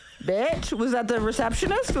 Was that the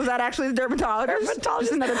receptionist? Was that actually the dermatologist?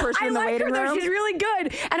 Just another person in the waiting room? Though. She's really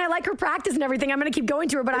good. And I like her practice and everything. I'm going to keep going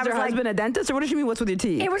to her. But Is your husband a dentist? Or what does she mean, what's with your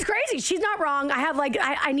teeth? It was crazy. She's not wrong. I have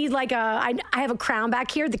I have a crown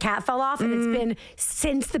back here. The cat fell off. And it's been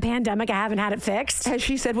since the pandemic. I haven't had it fixed. Has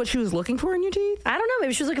she said what she was looking for in your teeth? I don't know.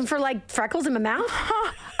 Maybe she was looking for like freckles in my mouth.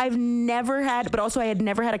 I've never had, but also I had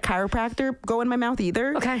never had a chiropractor go in my mouth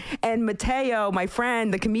either. Okay. And Mateo, my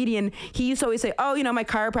friend, the comedian, he used to always say, oh, my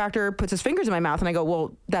chiropractor puts his fingers in my mouth. And I go,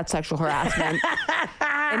 well, that's sexual harassment.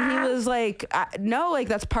 And he was like, no, like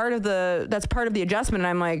that's part of the adjustment. And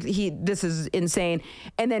I'm like, this is insane.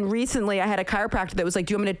 And then recently I had a chiropractor that was like,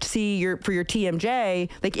 do you want me to see for your TMJ?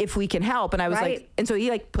 Like if we can help. And I was like, and so he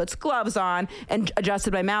like puts gloves on and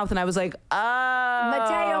adjusted my mouth. And I was like,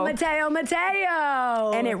 oh.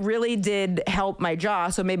 Mateo. And it really did help my jaw.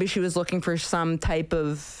 So maybe she was looking for some type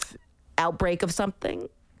of outbreak of something.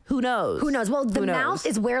 Who knows? Well, the mouth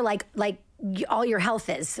is where like all your health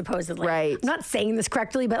is, supposedly. Right. I'm not saying this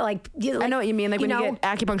correctly, but I know what you mean. Like when you get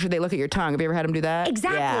acupuncture, they look at your tongue. Have you ever had them do that?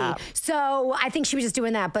 Exactly. Yeah. So I think she was just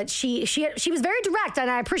doing that, but she was very direct,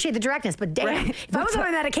 and I appreciate the directness. But damn, if I was on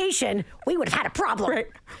my medication, we would have had a problem. Right.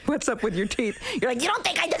 What's up with your teeth? You're like, you don't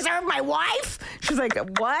think I deserve my wife? She's like,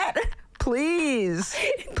 what? Please.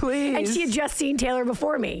 And she had just seen Taylor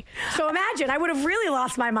before me. So imagine, I would have really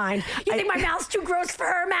lost my mind. You think my mouth's too gross for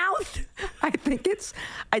her mouth?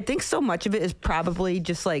 I think so much of it is probably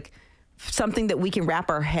just like something that we can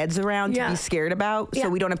wrap our heads around to be scared about. So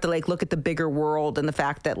we don't have to like look at the bigger world and the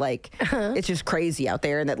fact that like it's just crazy out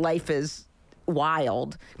there and that life is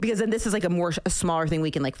wild. Because then this is like a smaller thing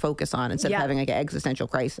we can like focus on instead of having like an existential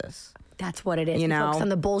crisis. That's what it is. You know, focus on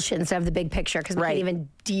the bullshit instead of the big picture because we can't even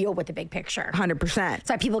deal with the big picture. 100%.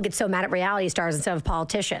 That's why people get so mad at reality stars instead of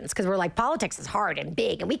politicians because we're like, politics is hard and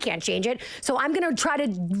big and we can't change it. So I'm going to try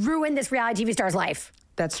to ruin this reality TV star's life.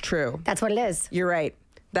 That's true. That's what it is. You're right.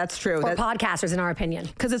 That's true. Or podcasters, in our opinion.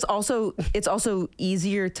 Because it's also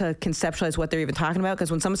easier to conceptualize what they're even talking about.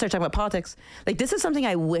 Because when someone starts talking about politics, like this is something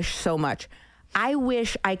I wish so much. I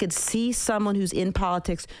wish I could see someone who's in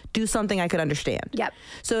politics do something I could understand. Yep.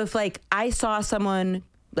 So if like I saw someone,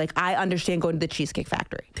 like I understand going to the Cheesecake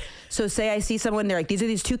Factory. So say I see someone, they're like, these are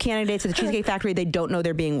these two candidates at the Cheesecake Factory. They don't know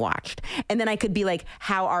they're being watched. And then I could be like,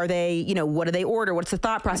 how are they, what do they order? What's the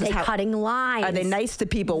thought process? Are they cutting lines? Are they nice to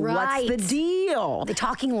people? Right. What's the deal? Are they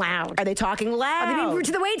talking loud? Are they talking loud? Are they being rude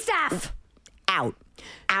to the waitstaff? Out.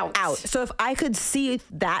 So if I could see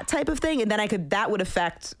that type of thing, and then that would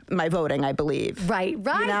affect my voting, I believe. Right. You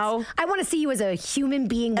know? I want to see you as a human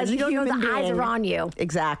being when you don't know the eyes are on you.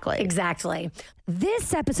 Exactly.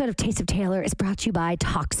 This episode of Taste of Taylor is brought to you by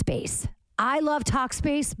Talkspace. I love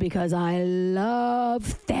Talkspace because I love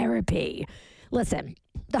therapy. Listen,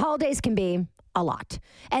 the holidays can be a lot,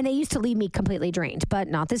 and they used to leave me completely drained, but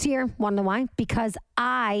not this year. Want to know why? Because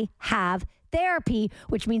I have therapy,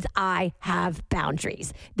 which means I have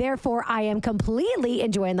boundaries. Therefore, I am completely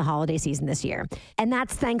enjoying the holiday season this year. And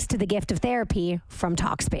that's thanks to the gift of therapy from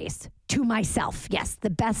Talkspace. To myself. Yes, the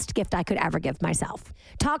best gift I could ever give myself.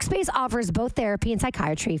 Talkspace offers both therapy and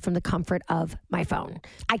psychiatry from the comfort of my phone.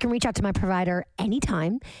 I can reach out to my provider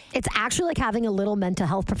anytime. It's actually like having a little mental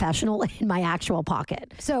health professional in my actual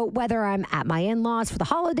pocket. So whether I'm at my in-laws for the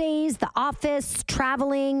holidays, the office,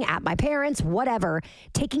 traveling, at my parents', whatever,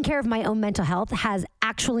 taking care of my own mental health has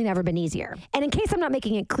actually never been easier. And in case I'm not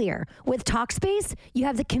making it clear, with Talkspace, you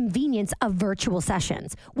have the convenience of virtual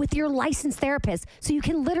sessions with your licensed therapist, so you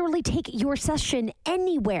can literally take your session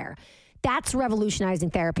anywhere. That's revolutionizing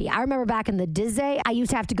therapy. I remember back in the day, I used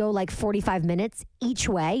to have to go like 45 minutes each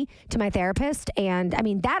way to my therapist. And I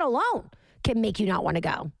mean, that alone can make you not want to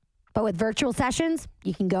go. But with virtual sessions,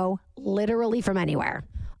 you can go literally from anywhere.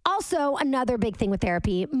 Also, another big thing with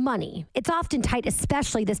therapy, money. It's often tight,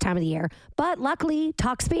 especially this time of the year. But luckily,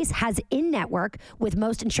 Talkspace has in-network with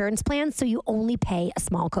most insurance plans, so you only pay a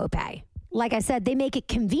small copay. Like I said, they make it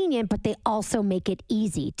convenient, but they also make it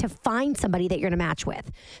easy to find somebody that you're going to match with.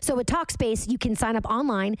 So with Talkspace, you can sign up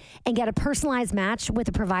online and get a personalized match with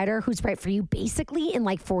a provider who's right for you basically in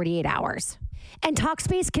like 48 hours. And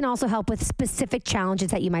Talkspace can also help with specific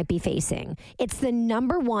challenges that you might be facing. It's the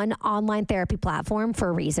 #1 online therapy platform for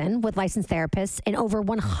a reason, with licensed therapists in over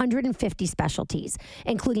 150 specialties,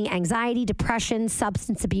 including anxiety, depression,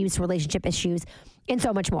 substance abuse, relationship issues, and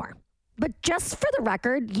so much more. But just for the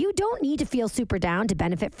record, you don't need to feel super down to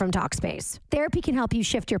benefit from Talkspace. Therapy can help you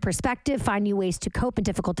shift your perspective, find new ways to cope in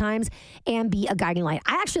difficult times, and be a guiding light.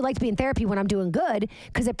 I actually like to be in therapy when I'm doing good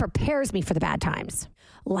because it prepares me for the bad times.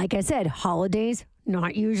 Like I said, holidays,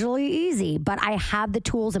 not usually easy, but I have the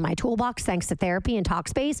tools in my toolbox thanks to therapy and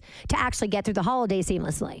Talkspace to actually get through the holidays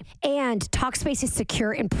seamlessly. And Talkspace is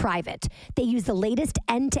secure and private. They use the latest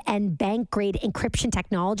end-to-end bank-grade encryption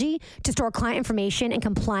technology to store client information and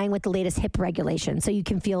complying with the latest HIPAA regulations, so you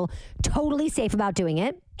can feel totally safe about doing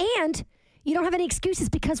it. And you don't have any excuses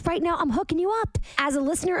because right now I'm hooking you up. As a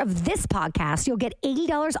listener of this podcast, you'll get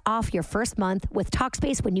 $80 off your first month with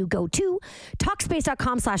Talkspace when you go to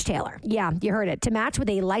Talkspace.com/Taylor. Yeah, you heard it. To match with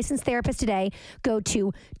a licensed therapist today, go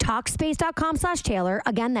to Talkspace.com/Taylor.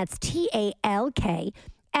 Again, that's TALK.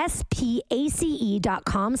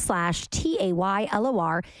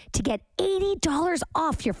 space.com/TAYLOR to get $80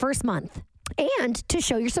 off your first month and to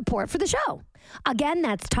show your support for the show. Again,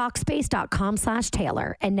 that's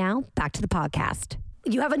Talkspace.com/Taylor. And now back to the podcast.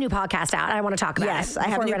 You have a new podcast out. I want to talk about it. Yes, I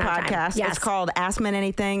have a new podcast. Yes. It's called Ask Men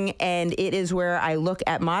Anything, and it is where I look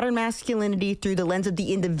at modern masculinity through the lens of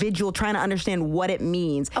the individual, trying to understand what it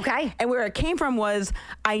means. Okay. And where it came from was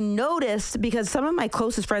I noticed, because some of my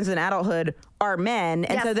closest friends in adulthood are men,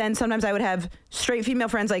 and so then sometimes I would have straight female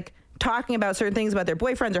friends like talking about certain things about their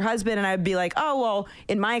boyfriends or husband, and I would be like, oh, well,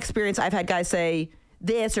 in my experience, I've had guys say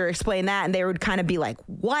this or explain that, and they would kind of be like,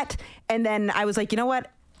 what? And then I was like, you know what?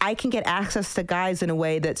 I can get access to guys in a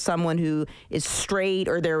way that someone who is straight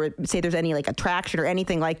or say there's any like attraction or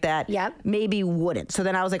anything like that maybe wouldn't. So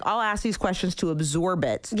then I was like, I'll ask these questions to absorb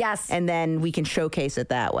it. Yes. And then we can showcase it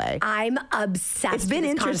that way. I'm obsessed It's been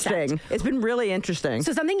with this interesting. Concept. It's been really interesting.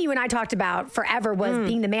 So something you and I talked about forever was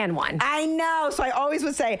being the man one. I know. So I always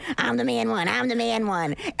would say, I'm the man one. I'm the man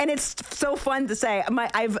one. And it's so fun to say.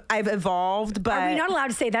 I've evolved, but... Are we not allowed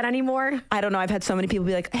to say that anymore? I don't know. I've had so many people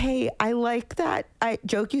be like, hey, I like that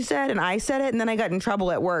joke you said, and I said it, and then I got in trouble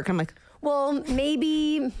at work. I'm like, well,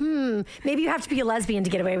 maybe you have to be a lesbian to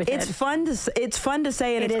get away with it. It's fun to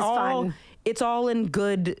say, and it's all in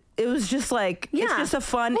good. It was just like, it's just a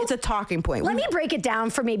fun, it's a talking point. Let me break it down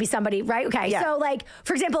for maybe somebody, right? Okay, so like,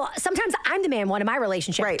 for example, sometimes I'm the man one in my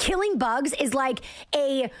relationship. Right. Killing bugs is like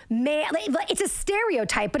a man, it's a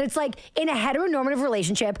stereotype, but it's like in a heteronormative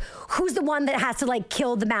relationship, who's the one that has to like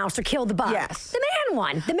kill the mouse or kill the bug? Yes. The man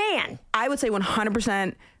one, the man. I would say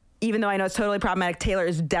 100%. Even though I know it's totally problematic, Taylor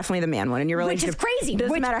is definitely the man one in your relationship. Which is crazy.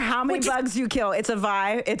 Doesn't matter how many bugs you kill. It's a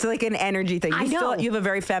vibe. It's like an energy thing. I know. You have a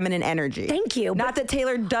very feminine energy. Thank you. Not that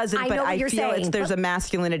Taylor doesn't, but I feel there's a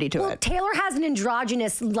masculinity to it. Taylor has an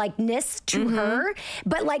androgynous likeness to her,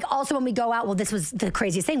 but like also when we go out, well, this was the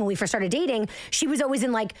craziest thing when we first started dating. She was always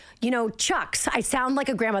in like, Chucks. I sound like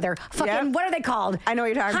a grandmother. Fucking, what are they called? I know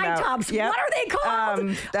what you're talking about. High tops. Yep. What are they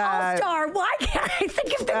called? All-Star. Why can't I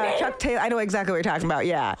think of the name? Chuck Taylor. I know exactly what you're talking about.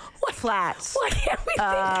 Yeah. What? Flats. Why can't we think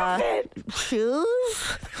of it?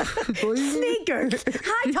 Shoes? Sneakers.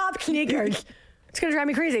 High top sneakers. It's going to drive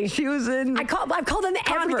me crazy. She was in... I've called them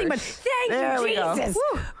everything, but thank you, Jesus.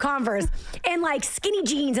 Converse. And like skinny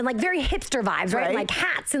jeans and like very hipster vibes, right? And like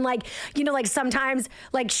hats and like, like sometimes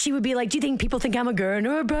like she would be like, do you think people think I'm a girl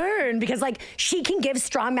or a burn? Because like she can give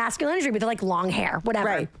strong masculine energy with like long hair, whatever.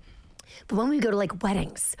 Right. But when we would go to like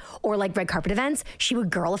weddings or like red carpet events, she would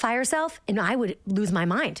girlify herself and I would lose my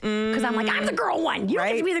mind. Because I'm like, I'm the girl one. You don't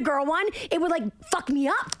get to be the girl one. It would like fuck me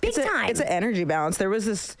up big time. It's an energy balance. There was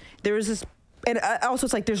this, and also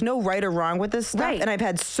it's like, there's no right or wrong with this stuff. Right. And I've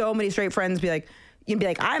had so many straight friends be like,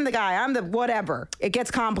 I'm the guy, I'm the whatever. It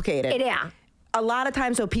gets complicated. Yeah. A lot of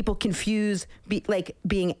times, so people confuse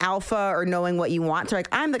being alpha or knowing what you want. So like,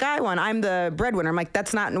 I'm the guy one, I'm the breadwinner. I'm like,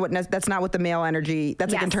 that's not what the male energy.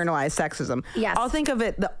 That's like internalized sexism. Yes. I'll think of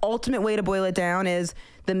it. The ultimate way to boil it down is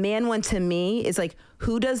the man one to me is like,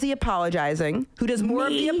 who does the apologizing? Who does more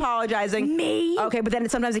of the apologizing? Me. Okay, but then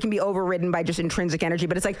sometimes it can be overridden by just intrinsic energy.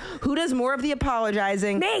 But it's like, who does more of the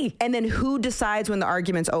apologizing? Me. And then who decides when the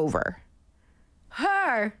argument's over?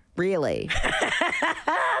 Her. Really?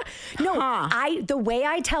 No, the way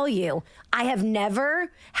I tell you, I have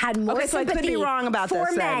never had more sympathy I could be wrong about for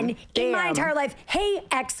this, men in my entire life. Hey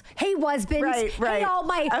ex, hey husbands, hey all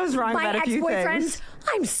my ex-boyfriends.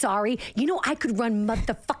 I'm sorry. I could run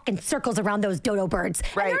motherfucking circles around those dodo birds.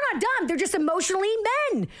 Right. And they're not dumb. They're just emotionally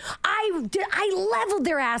men. I leveled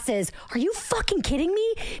their asses. Are you fucking kidding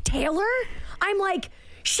me, Taylor? I'm like,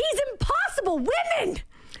 she's impossible.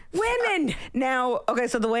 Women. Now, okay,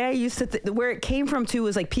 so the way I used to, where it came from too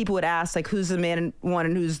was like people would ask like, who's the man one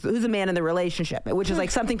and who's the man in the relationship, which is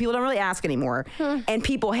like something people don't really ask anymore. And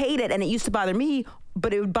people hate it, and it used to bother me,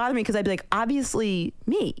 but it would bother me because I'd be like, obviously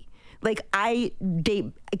me. Like I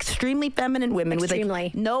date extremely feminine women with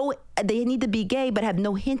like they need to be gay but have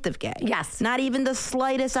no hint of gay. Yes. Not even the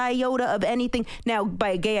slightest iota of anything. Now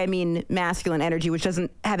by gay I mean masculine energy, which doesn't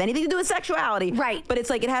have anything to do with sexuality. Right. But it's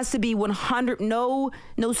like it has to be 100 no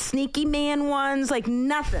sneaky man ones, like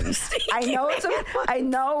nothing. I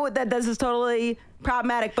know that this is totally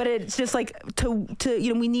problematic, but it's just like to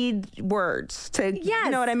we need words to you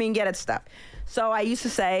know what I mean, get at stuff. So I used to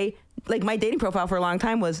say, like, my dating profile for a long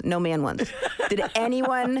time was no man ones. Did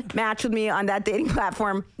anyone match with me on that dating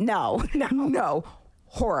platform? No.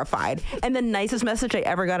 Horrified. And the nicest message I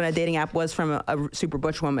ever got on a dating app was from a super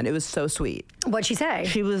butch woman. It was so sweet. What'd she say?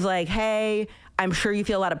 She was like, hey, I'm sure you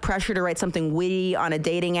feel a lot of pressure to write something witty on a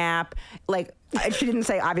dating app. Like, she didn't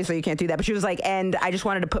say, obviously you can't do that, but she was like, and I just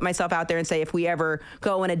wanted to put myself out there and say, if we ever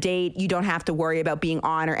go on a date, you don't have to worry about being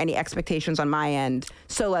on or any expectations on my end.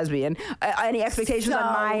 So lesbian. Any expectations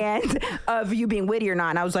on my end of you being witty or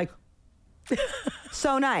not. And I was like,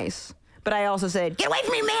 so nice. But I also said, get away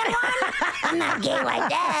from me, man. I'm not gay like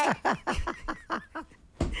that.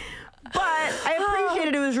 But I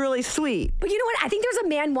appreciated it. It was really sweet. But you know what? I think there's a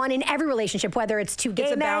man one in every relationship, whether it's two gay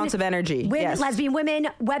men. It's a balance of energy. Women, yes. Lesbian women,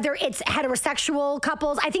 whether it's heterosexual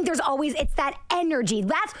couples. I think there's always, it's that energy.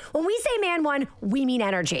 That's, when we say man one, we mean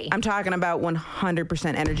energy. I'm talking about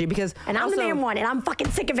 100% energy because. And I'm the man one, and I'm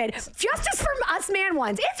fucking sick of it. Justice for us man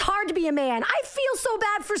ones. It's hard to be a man. I feel so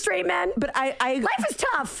bad for straight men. But life is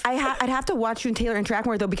tough. I'd have to watch you and Taylor interact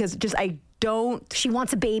more, though, because just I don't. She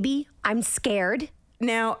wants a baby. I'm scared.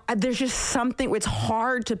 Now, there's just something, it's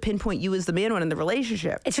hard to pinpoint you as the man one in the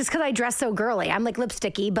relationship. It's just because I dress so girly. I'm like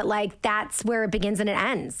lipsticky, but like that's where it begins and it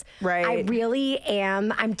ends. Right. I really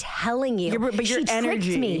am. I'm telling you. But your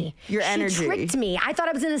energy. Tricked me. She tricked me. I thought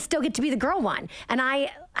I was going to still get to be the girl one. And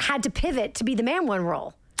I had to pivot to be the man one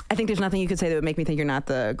role. I think there's nothing you could say that would make me think you're not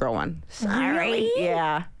the girl one. Sorry. Really?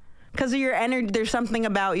 Yeah. Because of your energy, there's something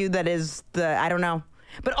about you that is I don't know.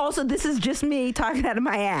 But also, this is just me talking out of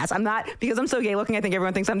my ass. I'm not, because I'm so gay looking, I think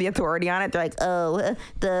everyone thinks I'm the authority on it. They're like, oh,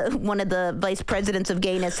 one of the vice presidents of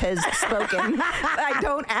gayness has spoken. I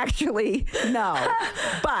don't actually know.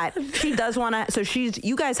 But she does want to, so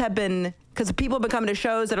you guys have been, because people have been coming to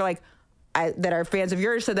shows that are like, that are fans of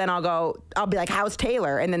yours, so then I'll be like, how's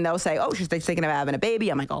Taylor? And then they'll say, oh, she's thinking about having a baby.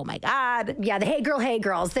 I'm like, oh my God. Yeah, the Hey Girl, Hey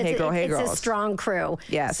Girls. Hey Girl, Hey Girls. It's a strong crew.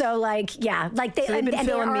 Yes. So like, yeah, like they, so they've been and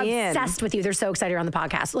filling they are me obsessed with you. They're so excited you're on the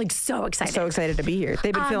podcast. Like so excited. So excited to be here.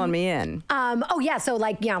 They've been filling me in. Oh yeah, so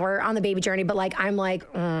like, yeah, we're on the baby journey, but like, I'm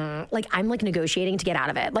negotiating to get out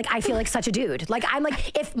of it. Like, I feel like such a dude. Like, I'm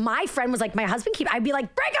like, if my friend was like, my husband I'd be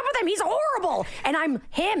like, break up with him. He's horrible. And I'm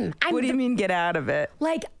him. What do you mean get out of it?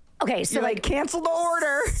 Like, okay, so you're like cancel the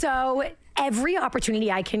order. So every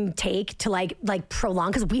opportunity I can take to like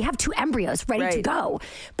prolong, because we have 2 embryos ready to go,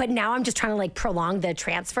 but now I'm just trying to like prolong the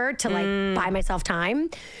transfer to like buy myself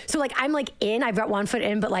time. So like I'm like I've got 1 foot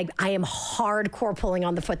in, but like I am hardcore pulling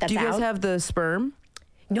on the foot that's out. Do you guys have the sperm?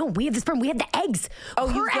 No, we have the sperm. We have the eggs. Oh,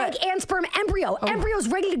 her egg and sperm embryo. Oh. Embryo's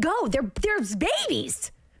ready to go. There's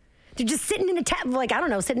babies. They're just sitting in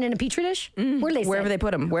sitting in a petri dish. Where do they sit? Wherever they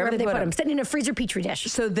put them. Wherever they put them. Sitting in a freezer petri dish.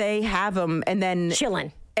 So they have them and then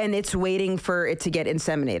chilling. And it's waiting for it to get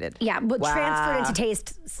inseminated. Yeah, but transferred into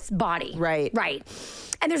Taste's body. Right.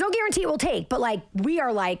 And there's no guarantee it will take, but like we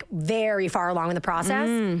are like very far along in the process,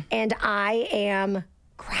 and I am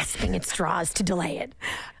grasping at straws to delay it.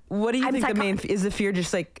 What do you think is the fear?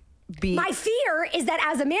 Just like my fear is that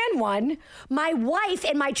as a man one, my wife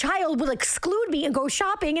and my child will exclude me and go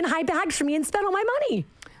shopping and hide bags for me and spend all my money.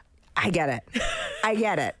 I get it.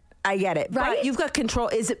 Right? But you've got control.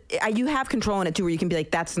 You have control in it too, where you can be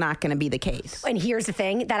like, that's not going to be the case. And here's the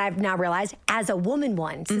thing that I've now realized: as a woman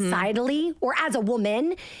one, societally, or as a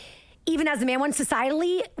woman, even as a man one,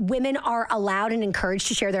 societally, women are allowed and encouraged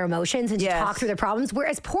to share their emotions and to talk through their problems,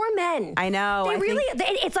 whereas poor men, I know,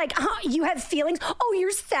 it's like, you have feelings. Oh, you're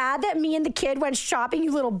sad that me and the kid went shopping,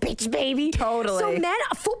 you little bitch baby. Totally. So men,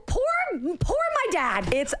 poor my dad.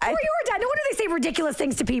 Poor your dad. No wonder they say ridiculous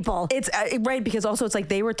things to people. It's right, because also it's like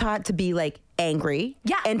they were taught to be like angry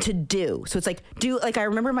and to do. So it's like, I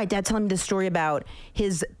remember my dad telling me this story about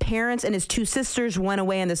his parents and his 2 sisters went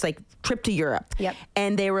away on this like trip to Europe. Yep.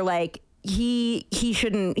 And they were like, he's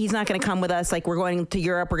not going to come with us. Like, we're going to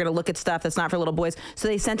Europe. We're going to look at stuff that's not for little boys. So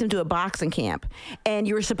they sent him to a boxing camp, and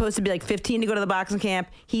you were supposed to be like 15 to go to the boxing camp.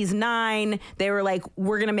 He's 9. They were like,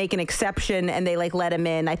 we're going to make an exception. And they like let him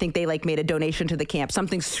in. I think they like made a donation to the camp.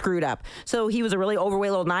 Something screwed up. So he was a really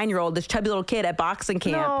overweight little 9-year-old, this chubby little kid at boxing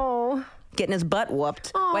camp. No. Getting his butt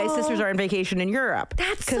whooped while his sisters are on vacation in Europe.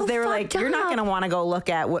 That's because they were like, you're not going to want to go look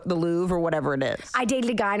at the Louvre or whatever it is. I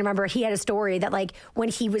dated a guy, and I remember he had a story that like when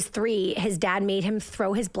he was 3, his dad made him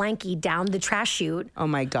throw his blankie down the trash chute. Oh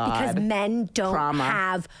my God. Because men don't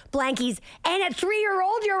have blankies. And at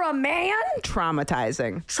 3-year-old, you're a man?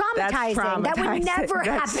 Traumatizing. Traumatizing. That would never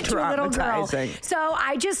happen to a little girl. So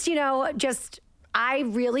I just,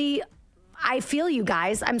 I feel you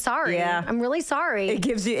guys. I'm sorry. Yeah. I'm really sorry. It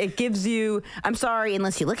gives you, I'm sorry,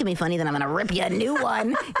 unless you look at me funny, then I'm going to rip you a new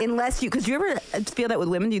one. Because you ever feel that with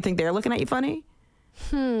women? Do you think they're looking at you funny?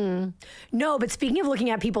 No, but speaking of looking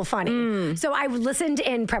at people funny, so I listened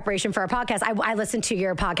in preparation for our podcast. I listened to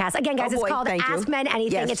your podcast. Again, guys, it's called Ask Men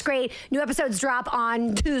Anything. Yes. It's great. New episodes drop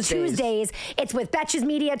on Tuesdays. It's with Betches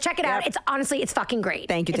Media. Check it out. It's honestly, it's fucking great.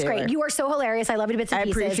 Thank you, It's Taylor. great. You are so hilarious. I love you to bits and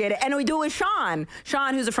pieces. I appreciate it. And we do it with Sean.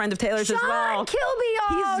 Sean, who's a friend of Taylor's as well. Kill me.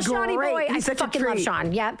 Oh, He's Shawnee great. boy. He's I such a fucking love treat.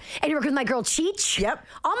 Sean. Yep. And you work with my girl Cheech. Yep.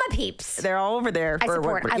 All my peeps. They're all over there. I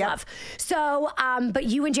support. I Yep. love. So, but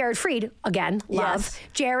you and Jared Freed, again, love. Yes.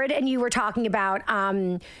 Jared and you were talking about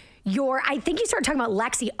I think you started talking about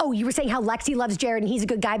Lexi. Oh, you were saying how Lexi loves Jared and he's a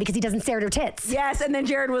good guy because he doesn't stare at her tits. Yes, and then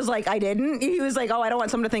Jared was like, I didn't. He was like, oh, I don't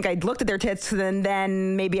want someone to think I looked at their tits, and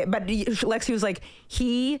then maybe, but Lexi was like,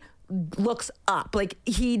 he looks up. Like,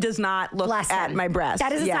 he does not look Bless at him. my breast.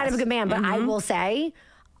 That is a sign of a good man, but I will say,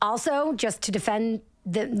 also, just to defend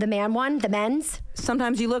the men's.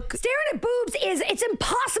 Sometimes you look... Staring at boobs it's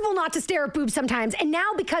impossible not to stare at boobs sometimes. And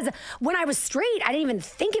now because when I was straight, I didn't even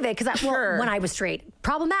think of it because when I was straight,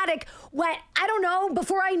 problematic. When, I don't know,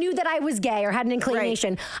 before I knew that I was gay or had an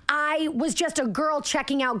inclination, I was just a girl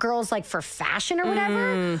checking out girls like for fashion or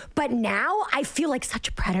whatever. But now I feel like such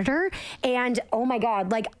a predator. And oh my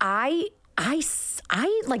God, like I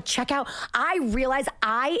like check out, I realize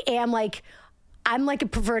I'm like a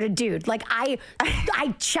perverted dude. Like I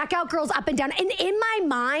check out girls up and down. And in my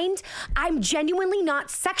mind, I'm genuinely not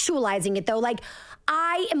sexualizing it though. Like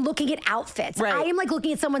I am looking at outfits. Right. I am like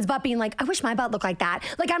looking at someone's butt being like, I wish my butt looked like that.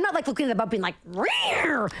 Like I'm not like looking at the butt being like, you know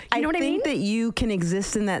what I mean? I think that you can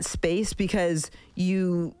exist in that space because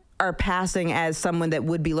you are passing as someone that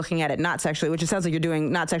would be looking at it not sexually, which it sounds like you're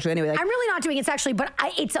doing not sexually anyway. Like, I'm really not doing it sexually, but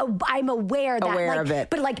I'm aware that Aware of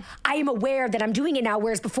it. But like I am aware that I'm doing it now,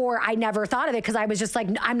 whereas before I never thought of it because I was just like,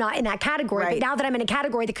 I'm not in that category. Right. But now that I'm in a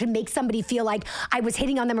category that could make somebody feel like I was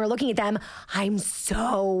hitting on them or looking at them, I'm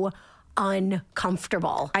so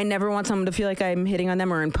uncomfortable. I never want someone to feel like I'm hitting on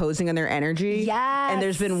them or imposing on their energy. Yes. And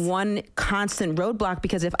there's been one constant roadblock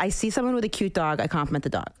because if I see someone with a cute dog, I compliment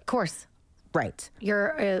the dog. Of course. Right. You're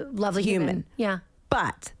a lovely human. Yeah.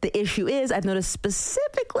 But the issue is, I've noticed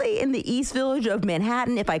specifically in the East Village of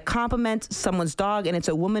Manhattan, if I compliment someone's dog and it's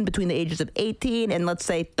a woman between the ages of 18 and let's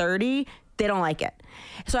say 30, they don't like it.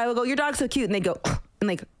 So I will go, your dog's so cute. And they go, and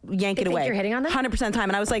like yank it think away. you're hitting on them? 100% of the time.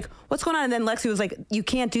 And I was like, what's going on? And then Lexi was like, you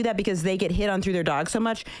can't do that because they get hit on through their dog so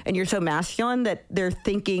much and you're so masculine that they're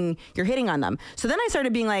thinking you're hitting on them. So then I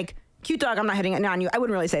started being like, cute dog, I'm not hitting on you. I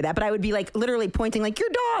wouldn't really say that, but I would be like literally pointing like, your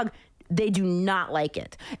dog. They do not like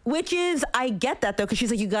it, which is, I get that though, because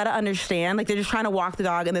she's like, you got to understand, like they're just trying to walk the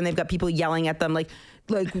dog and then they've got people yelling at them like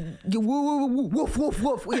woof, woof,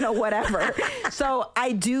 woof, you know, whatever. So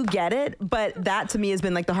I do get it, but that to me has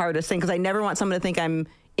been like the hardest thing because I never want someone to think I'm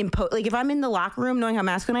like if I'm in the locker room knowing how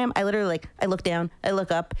masculine I am, I literally like, I look down, I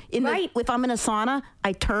look up. If I'm in a sauna,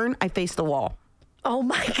 I turn, I face the wall. Oh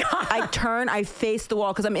my God. I turn, I face the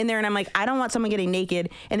wall because I'm in there and I'm like, I don't want someone getting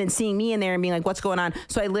naked and then seeing me in there and being like, what's going on?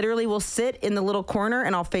 So I literally will sit in the little corner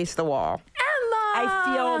and I'll face the wall. Emma!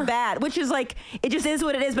 I feel bad, which is like, it just is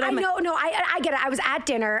what it is. But I get it. I was at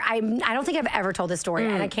dinner. I don't think I've ever told this story,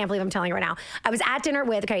 and I can't believe I'm telling you right now. I was at dinner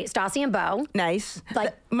with Stassi and Bo. Nice.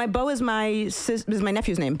 Like my Bo is my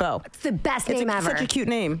nephew's name, Bo. It's the best name ever. Such a cute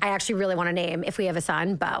name. I actually really want to name, if we have a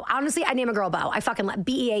son, Bo. Honestly, I'd name a girl Bo. I fucking love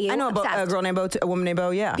B-E-A-U. I know a girl named Bo, a woman named Bo,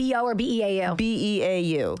 yeah. B-O or B-E-A-U?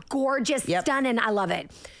 B-E-A-U. Gorgeous, stunning. I love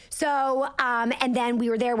it. So, and then we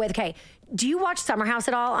were there with, do you watch Summer House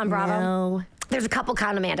at all on Bravo? No. There's a couple,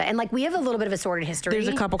 Kyle and Amanda, and like we have a little bit of a sordid history. There's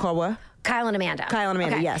a couple called what? Kyle and Amanda. Kyle and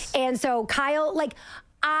Amanda, yes. And so Kyle,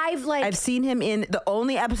 I've seen him in the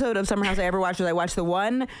only episode of Summer House I ever watched was I watched the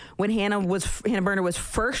one when Hannah Berner was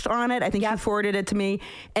first on it. I think she forwarded it to me.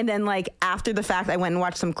 And then after the fact, I went and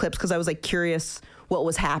watched some clips because I was curious what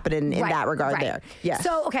was happening in that regard there. Yeah.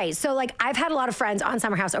 So, I've had a lot of friends on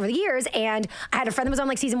Summer House over the years, and I had a friend that was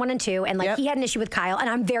on season 1 and 2, and he had an issue with Kyle, and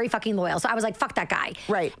I'm very fucking loyal. So I was like, fuck that guy.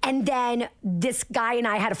 Right. And then this guy and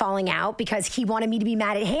I had a falling out because he wanted me to be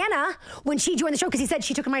mad at Hannah when she joined the show because he said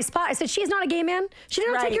she took my spot. I said, she is not a gay man. She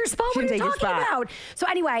didn't take your spot. What are you talking about? So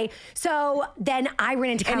anyway, then I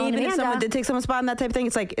ran into Kyle and Amanda. And even if someone did take someone's spot in that type of thing,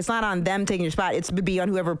 it's not on them taking your spot. It's be on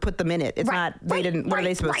whoever put them in it. It's not, they didn't, what are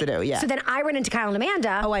they supposed to do? Yeah. So then I ran into Kyle and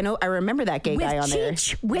Amanda. Oh, I know. I remember that gay guy on there.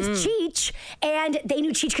 With Cheech. And they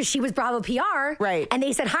knew Cheech because she was Bravo PR. Right. And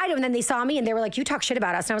they said hi to him, and then they saw me, and they were like, you talk shit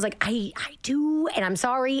about us. And I was like, I do, and I'm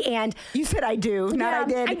sorry. And you said I do, not I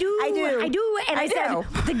did. I do. And I said,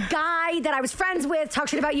 the guy that I was friends with talked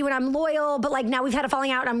shit about you, and I'm loyal, but now we've had a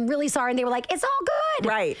falling out, and I'm really sorry. And they were like, it's all good.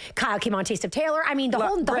 Right. Kyle came on Taste of Taylor. I mean, the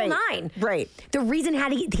whole nine. Right. The reason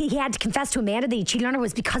he had to confess to Amanda that he cheated on her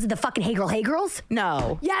was because of the fucking Hey Girls.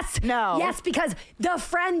 No. Yes. No. Yes, because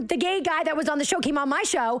the gay guy that was on the show came on my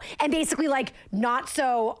show and basically like not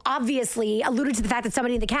so obviously alluded to the fact that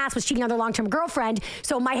somebody in the cast was cheating on their long-term girlfriend.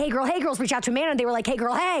 So my hey girls reached out to Amanda and they were like, hey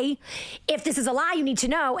girl, hey, if this is a lie, you need to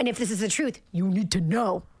know. And if this is the truth, you need to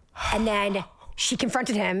know. And then she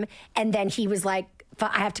confronted him and then he was like,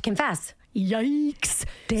 I have to confess. Yikes.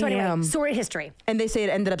 Damn. So anyway, sordid history. And they say it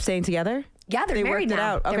ended up staying together? Yeah, they're married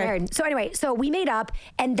now. Worked it out. Okay. They're married. So anyway, so we made up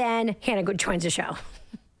and then Hannah joins the show.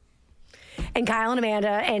 And Kyle and Amanda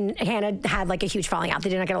and Hannah had like a huge falling out. They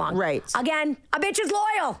did not get along. Right. Again, a bitch is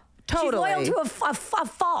loyal. Totally. She's loyal to a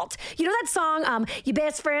fault. You know that song, your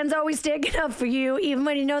best friend's always sticking up for you, even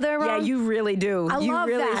when you know they're wrong? Yeah, you really do. I love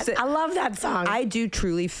that. I love that song. I do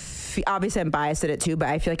truly obviously I'm biased at it too, but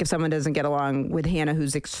I feel like if someone doesn't get along with Hannah,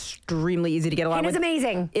 who's extremely easy to get along with. Hannah's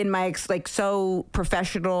amazing. In my, like, so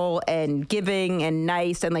professional and giving and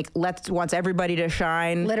nice and like wants everybody to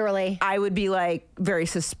shine. Literally. I would be like very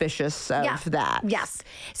suspicious of that. Yes.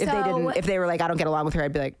 If they were like, I don't get along with her,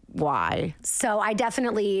 I'd be like, why? So I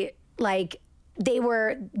definitely like, they were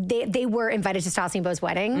invited to Stassi and Bo's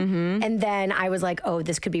wedding. Mm-hmm. And then I was like, oh,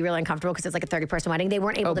 this could be really uncomfortable because it's like a 30-person wedding. They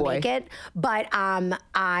weren't able to make it. But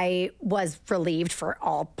I was relieved for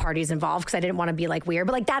all parties involved because I didn't want to be like weird.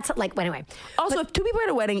 But like, that's like, anyway. Also, if two people are at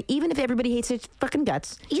a wedding, even if everybody hates its fucking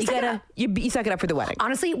guts, you suck it up for the wedding.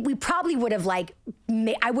 Honestly, we probably would have like,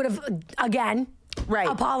 I would have, again,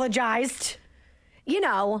 apologized, you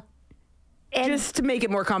know. And just to make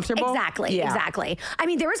it more comfortable? Exactly. I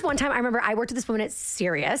mean, there was one time I remember I worked with this woman at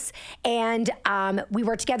Sirius and we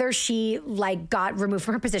worked together. She like got removed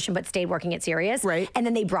from her position but stayed working at Sirius. Right. And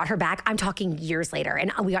then they brought her back. I'm talking years later.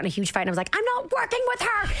 And we got in a huge fight and I was like, I'm not working with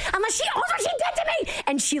her unless she owns what she did to me.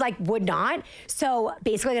 And she like would not. So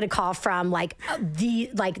basically I got a call from like the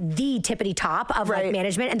tippity top of like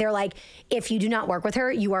management. And they're like, if you do not work with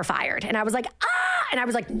her, you are fired. And I was like, and I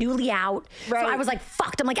was like newly out. Right. So I was like,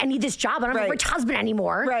 fucked. I'm like, I need this job. I don't have a rich husband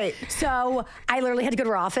anymore. Right. So I literally had to go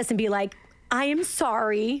to her office and be like, I am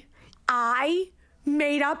sorry. I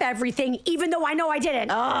made up everything, even though I know I didn't.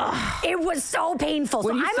 It was so painful.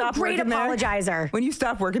 So I'm a great apologizer. When you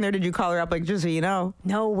stopped working there, did you call her up like, just so you know?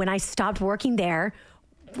 No, when I stopped working there,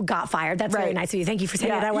 got fired. That's very nice of you. Thank you for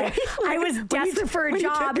saying it that way. I was desperate for a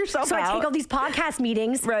job. So I take all these podcast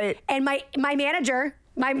meetings. Right. And my manager,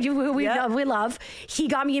 who we love, he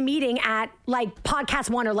got me a meeting at like podcast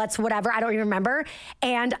one or let's whatever. I don't even remember.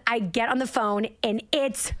 And I get on the phone and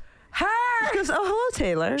it's her. She goes, oh, hello,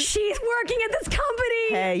 Taylor. She's working at this company.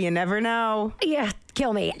 Hey, you never know. Yeah,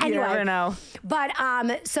 kill me. Anyway, you never know. But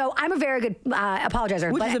so I'm a very good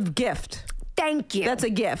apologizer. Which is a gift. Thank you. That's a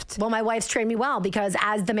gift. Well, my wife's trained me well because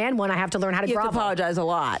as the man one, I have to learn how to grovel. You have to apologize a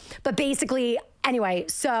lot. But basically, anyway,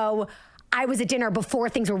 so I was at dinner before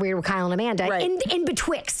things were weird with Kyle and Amanda. Right. In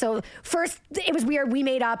betwixt. So first it was weird. We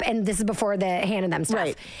made up, and this is before the Hannah and them stuff.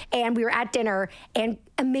 Right. And we were at dinner, and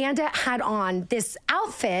Amanda had on this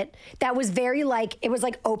outfit that was very like, it was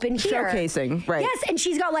like open here. Showcasing, right. Yes, and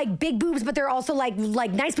she's got like big boobs, but they're also like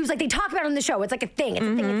nice boobs. Like they talk about it on the show. It's like a thing. It's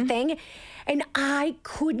a thing. It's a thing. And I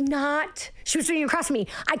could not, she was sitting across from me.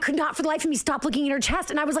 I could not for the life of me stop looking at her chest.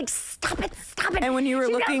 And I was like, stop it. And when you were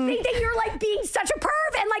looking. I think that you're like being such a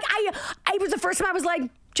perv. And like, I was the first time I was like,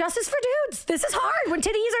 justice for dudes. This is hard when titties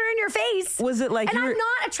are in your face. Was it like and I'm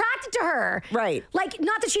not attracted to her. Right. Like,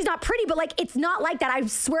 not that she's not pretty, but like, it's not like that. I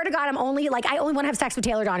swear to God, I only want to have sex with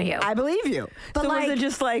Taylor Donahue. I believe you. But so like, was it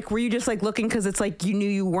just like, were you just like looking because it's like you knew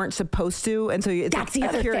you weren't supposed to, and so it's that's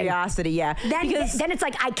like the other curiosity, thing. Yeah. Then it's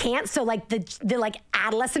like I can't. So like the like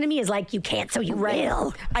adolescent in me is like you can't, so you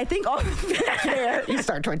will. I think all there you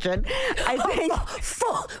start twitching. I think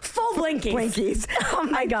full blinkies. Blinkies. Oh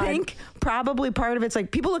my God. I think probably part of it's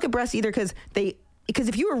like people look at breasts either because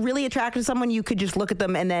if you were really attracted to someone, you could just look at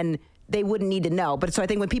them and then they wouldn't need to know. But so I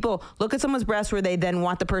think when people look at someone's breasts where they then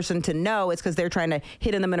want the person to know, it's because they're trying to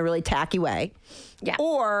hit on them in a really tacky way. Yeah.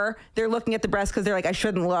 Or they're looking at the breast because they're like, I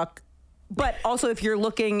shouldn't look. But also if you're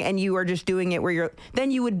looking and you are just doing it where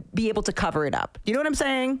then you would be able to cover it up. You know what I'm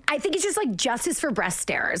saying? I think it's just like justice for breast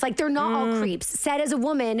starers. Like they're not all creeps. Said as a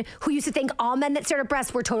woman who used to think all men that stared at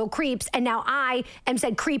breasts were total creeps. And now I am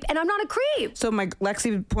said creep and I'm not a creep. So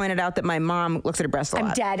Lexi pointed out that my mom looks at her breasts a lot.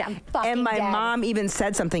 I'm dead. I'm fucking dead. And my mom even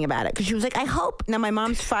said something about it because she was like, I hope. Now my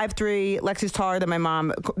mom's 5'3". Lexi's taller than my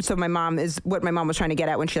mom. So my mom what my mom was trying to get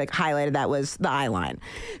at when she like highlighted that was the eye line.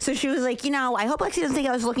 So she was like, I hope Lexi doesn't think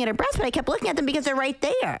I was looking at her breasts, but I kept looking at them because they're right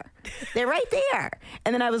there. They're right there.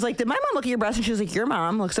 And then I was like, did my mom look at your breasts? And she was like, your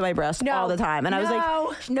mom looks at my breasts all the time. And I was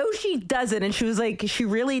like, no, she doesn't. And she was like, she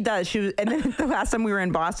really does. And then the last time we were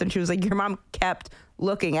in Boston, she was like, your mom kept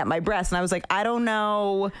looking at my breasts. And I was like, I don't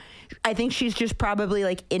know. I think she's just probably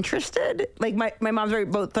like interested. Like my mom's we're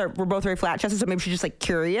both very flat chested, so maybe she's just like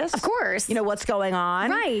curious. Of course. You know, what's going on.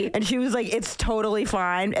 Right. And she was like, it's totally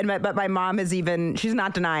fine. But my mom is she's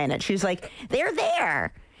not denying it. She's like, they're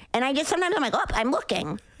there. And sometimes I'm like, oh, I'm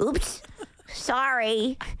looking. Oops.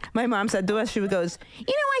 Sorry. My mom said to us, she goes,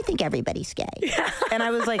 I think everybody's gay. And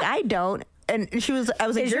I was like, I don't. And I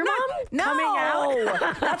was like, is your mom coming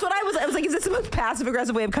out? That's what I was like, is this the most passive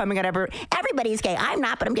aggressive way of coming out ever? Everybody's gay. I'm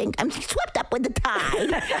not, but I'm swept up with the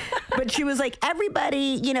tide. But she was like,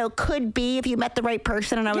 everybody, could be if you met the right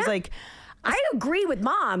person. And I was like, I agree with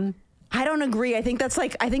Mom. I don't agree. I think that's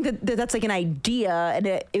like an idea, and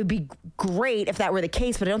it would be great if that were the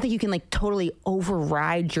case, but I don't think you can like totally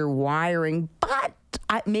override your wiring. But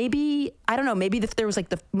maybe if there was like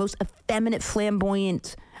the most effeminate,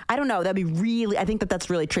 flamboyant, I don't know, I think that's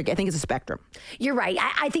really tricky. I think it's a spectrum. You're right.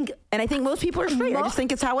 I think most people are straight. I just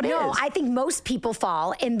think it's how it is. No, I think most people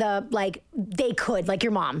fall in the, like, they could, like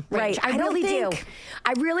your mom. Right. I really do.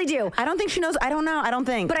 I really do. I don't think she knows. I don't know. I don't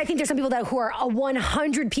think. But I think there's some people who are a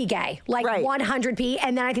 100p gay, like 100p.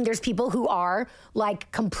 And then I think there's people who are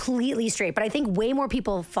like completely straight. But I think way more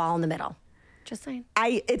people fall in the middle. Just saying.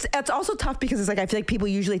 It's also tough because it's like I feel like people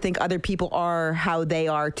usually think other people are how they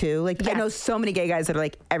are too. Like I know so many gay guys that are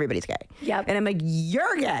like, everybody's gay. Yep. And I'm like,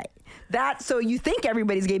 you're gay. So you think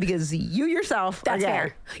everybody's gay because you yourself are gay. That's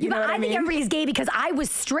fair. You know what I mean? think everybody's gay because I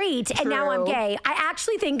was straight and now I'm gay. I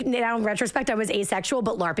actually think now in retrospect I was asexual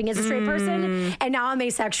but LARPing as a straight person, and now I'm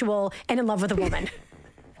asexual and in love with a woman.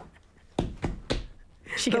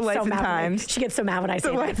 She gets so mad when I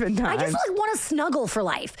say that. I just like want to snuggle for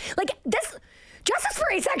life. Like this. Justice for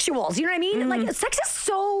asexuals, you know what I mean? Like, sex is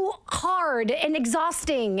so hard and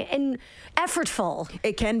exhausting and effortful.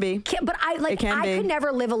 It can be. But I could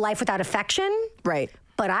never live a life without affection. Right.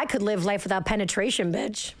 But I could live life without penetration,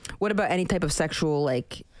 bitch. What about any type of sexual,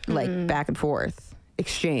 like back and forth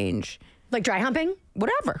exchange? Like dry humping?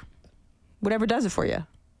 Whatever does it for you.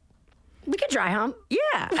 We could dry hump.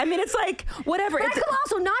 Yeah. I mean, it's like, whatever. But I could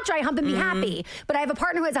also not dry hump and be happy. But I have a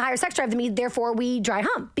partner who has a higher sex drive than me, therefore we dry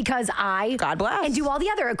hump because God bless. And do all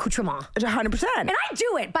the other accoutrements. 100%. And I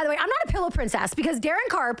do it. By the way, I'm not a pillow princess because Darren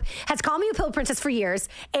Karp has called me a pillow princess for years.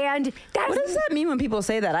 And what does that mean when people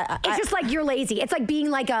say that? It's just like you're lazy. It's like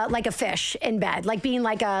being like a fish in bed. Like being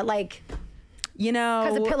because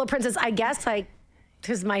a pillow princess, I guess,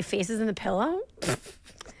 because my face is in the pillow.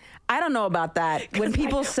 I don't know about that. When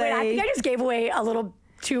people say... I think I just gave away a little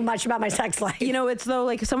too much about my sex life. It's though,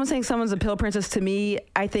 like, someone saying someone's a pill princess, to me,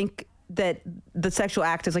 I think that the sexual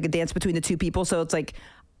act is like a dance between the two people. So it's like,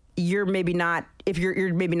 you're maybe not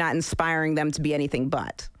inspiring them to be anything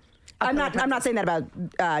but. I'm not saying that about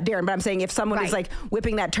Darren, but I'm saying if someone is like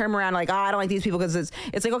whipping that term around, like, I don't like these people because it's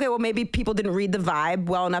like, okay, well, maybe people didn't read the vibe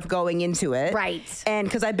well enough going into it. Right. And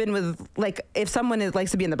because I've been with, like, if someone likes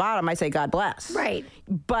to be in the bottom, I say, God bless. Right.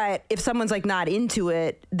 But if someone's like not into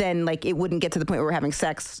it, then like it wouldn't get to the point where we're having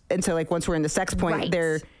sex. And so like once we're in the sex point,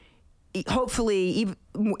 they're hopefully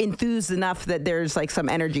enthused enough that there's like some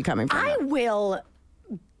energy coming from it. I will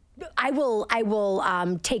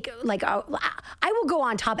take I will go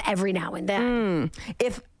on top every now and then.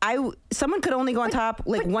 If someone could only go on top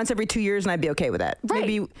like once every 2 years, and I'd be okay with that. Right.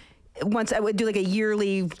 Maybe once I would do like a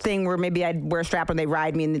yearly thing where maybe I'd wear a strap and they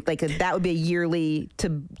ride me, and like that would be a yearly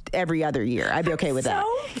to every other year. I'd be okay with that.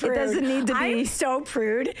 Prude. It doesn't need to be. I'm so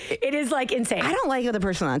prude. It is like insane. I don't like the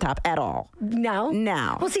person on top at all.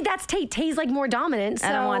 No. Well, see, that's Tay. Tay's like more dominant. So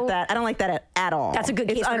I don't want that. I don't like that at all. That's a good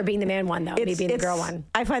case for her being the man one, though. Me being the girl one.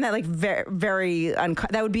 I find that like very, very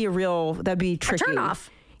that would be tricky. A turn off.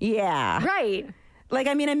 Yeah. Right. Like,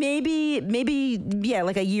 I mean, maybe, yeah,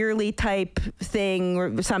 like a yearly type thing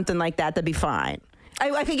or something like that. That'd be fine.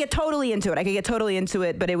 I could get totally into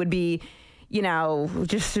it. But it would be,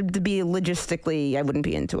 just to be logistically, I wouldn't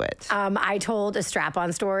be into it. I told a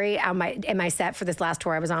strap-on story in my set for this last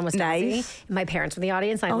tour I was on with Stacey. Nice. My parents were in the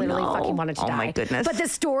audience. And I literally fucking wanted to die. Oh my goodness. But the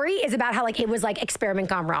story is about how like it was like experiment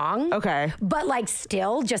gone wrong. Okay. But like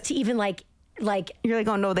still, just to even like you're like,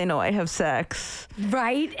 oh no, they know I have sex,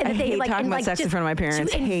 right? And I hate talking about sex in front of my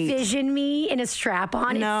parents. To envision me in a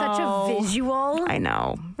strap-on, it's such a visual. I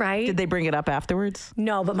know, right? Did they bring it up afterwards?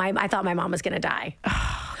 No, but I thought my mom was gonna die.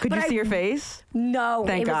 Could you see your face? No,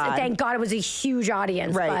 thank God. Thank God it was a huge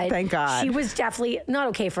audience. Right, but thank God. She was definitely not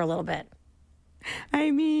okay for a little bit.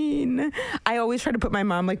 I mean, I always try to put my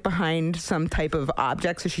mom like behind some type of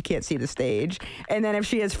object so she can't see the stage. And then if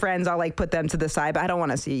she has friends, I'll like put them to the side. But I don't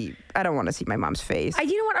want to see my mom's face.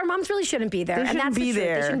 You know what? Our moms really shouldn't be there. They shouldn't be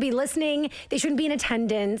there. They shouldn't be listening. They shouldn't be in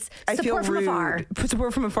attendance. I feel rude. Support from afar.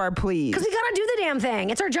 Support from afar, please. Because we gotta do the damn thing.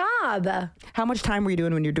 It's our job. How much time were you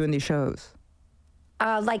doing when you're doing these shows?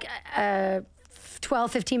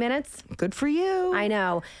 12, 15 minutes. Good for you. I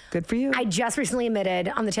know. Good for you. I just recently admitted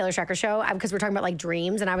on the Taylor Strecker show, because we're talking about like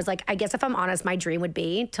dreams, and I was like, I guess if I'm honest, my dream would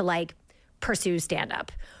be to like pursue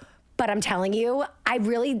stand-up. But I'm telling you, I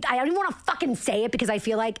don't even want to fucking say it because I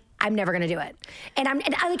feel like I'm never gonna do it. And I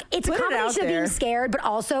like, it's a combination of being scared, but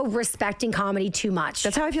also respecting comedy too much.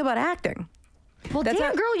 That's how I feel about acting. Well, damn,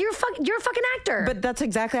 girl, you're a fucking actor. But that's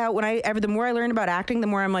exactly how, the more I learn about acting, the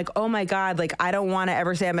more I'm like, oh my God, like, I don't want to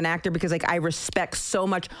ever say I'm an actor because, like, I respect so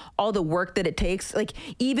much all the work that it takes. Like,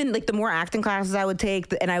 even, like, the more acting classes I would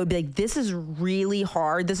take, and I would be like, this is really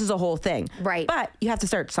hard. This is a whole thing. Right. But you have to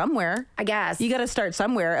start somewhere. I guess. You got to start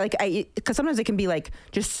somewhere. Like, because sometimes it can be, like,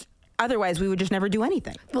 just, otherwise we would just never do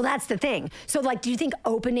anything. Well, that's the thing. So, like, do you think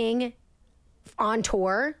opening on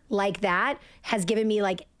tour like that has given me,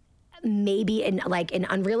 like, maybe an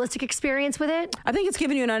unrealistic experience with it? I think it's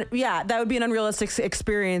given you that would be an unrealistic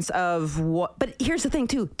experience of what. But here's the thing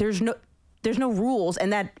too: there's no rules,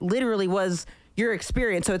 and that literally was your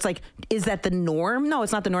experience. So it's like, is that the norm? No,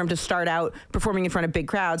 it's not the norm to start out performing in front of big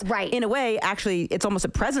crowds. Right. In a way, actually, it's almost a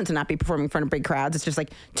present to not be performing in front of big crowds. It's just like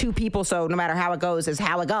two people. So no matter how it goes, is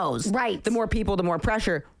how it goes. Right. The more people, the more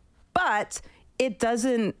pressure. But it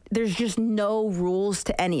doesn't. There's just no rules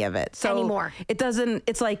to any of it. So anymore. It doesn't.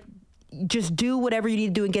 It's like, just do whatever you need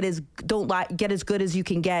to do and get as good as you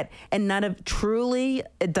can get. And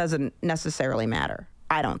it doesn't necessarily matter.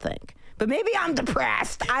 I don't think. But maybe I'm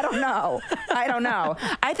depressed. I don't know.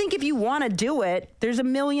 I think if you want to do it, there's a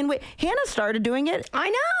million ways. Hannah started doing it.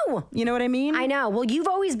 I know. You know what I mean? I know. Well, you've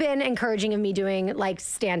always been encouraging of me doing like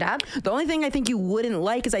stand up. The only thing I think you wouldn't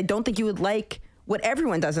like is I don't think you would like what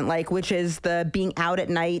everyone doesn't like, which is the being out at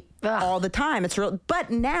night all the time. It's real. But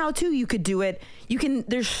now too, you could do it.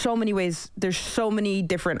 There's so many ways. There's so many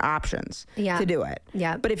different options to do it.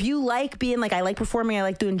 Yeah. But if you like being like, I like performing, I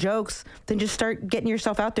like doing jokes, then just start getting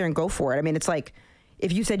yourself out there and go for it. I mean, it's like,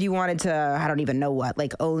 if you said you wanted to, I don't even know what,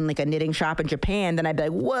 like own like a knitting shop in Japan, then I'd be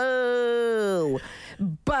like, whoa.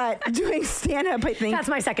 But doing stand-up, I think. That's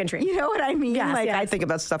my second dream. You know what I mean? Yes, I think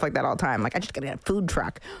about stuff like that all the time. Like, I just got to get a food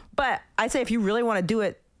truck. But I say if you really want to do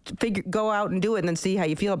it, go out and do it and then see how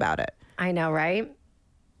you feel about it. I know, right?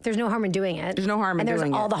 There's no harm in doing it. There's no harm in doing it.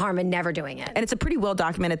 And there's all the harm in never doing it. And it's a pretty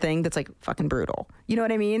well-documented thing that's like fucking brutal. You know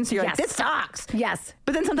what I mean? So you're like, this sucks. Yes.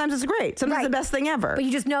 But then sometimes it's great. Sometimes it's the best thing ever. But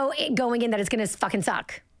you just know going in that it's going to fucking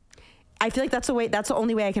suck. I feel like that's the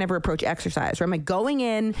only way I can ever approach exercise, where I'm like, going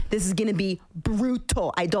in, this is going to be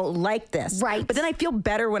brutal. I don't like this. Right. But then I feel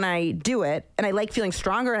better when I do it, and I like feeling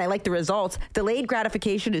stronger, and I like the results. Delayed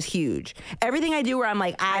gratification is huge. Everything I do where I'm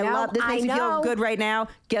like, I love this, makes me feel good right now.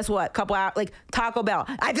 Guess what? Couple hours, like Taco Bell.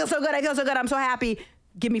 I feel so good. I'm so happy.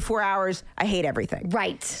 Give me 4 hours. I hate everything.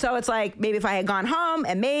 Right. So it's like, maybe if I had gone home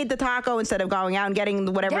and made the taco instead of going out and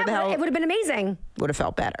getting whatever the hell. It would have been amazing. Would have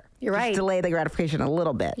felt better. You're right. Just delay the gratification a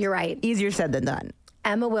little bit. You're right. Easier said than done.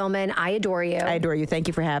 Emma Willmann, I adore you. I adore you. Thank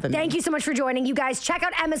you for having me. Thank you so much for joining. You guys, check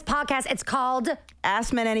out Emma's podcast. It's called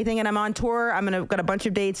Ask Men Anything, and I'm on tour. Got a bunch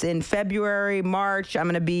of dates in February, March. I'm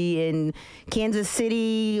going to be in Kansas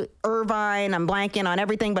City, Irvine. I'm blanking on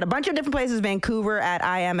everything, but a bunch of different places. Vancouver at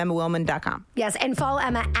IamEmmaWillmann.com. Yes, and follow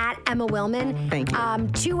Emma at Emma Willmann. Thank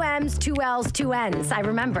you. 2 M's, 2 L's, 2 N's. I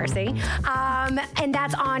remember, see? And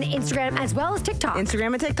that's on Instagram as well as TikTok.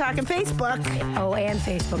 Instagram and TikTok and Facebook. Oh, and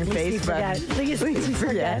Facebook. Please forget. Please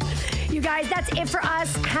forget. You guys, that's it for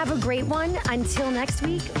us. Have a great one. Until next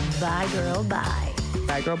week, bye, girl, bye.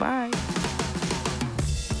 Bye, girl, bye.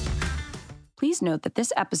 Please note that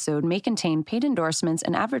this episode may contain paid endorsements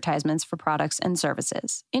and advertisements for products and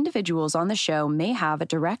services. Individuals on the show may have a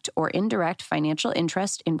direct or indirect financial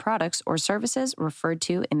interest in products or services referred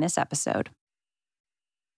to in this episode.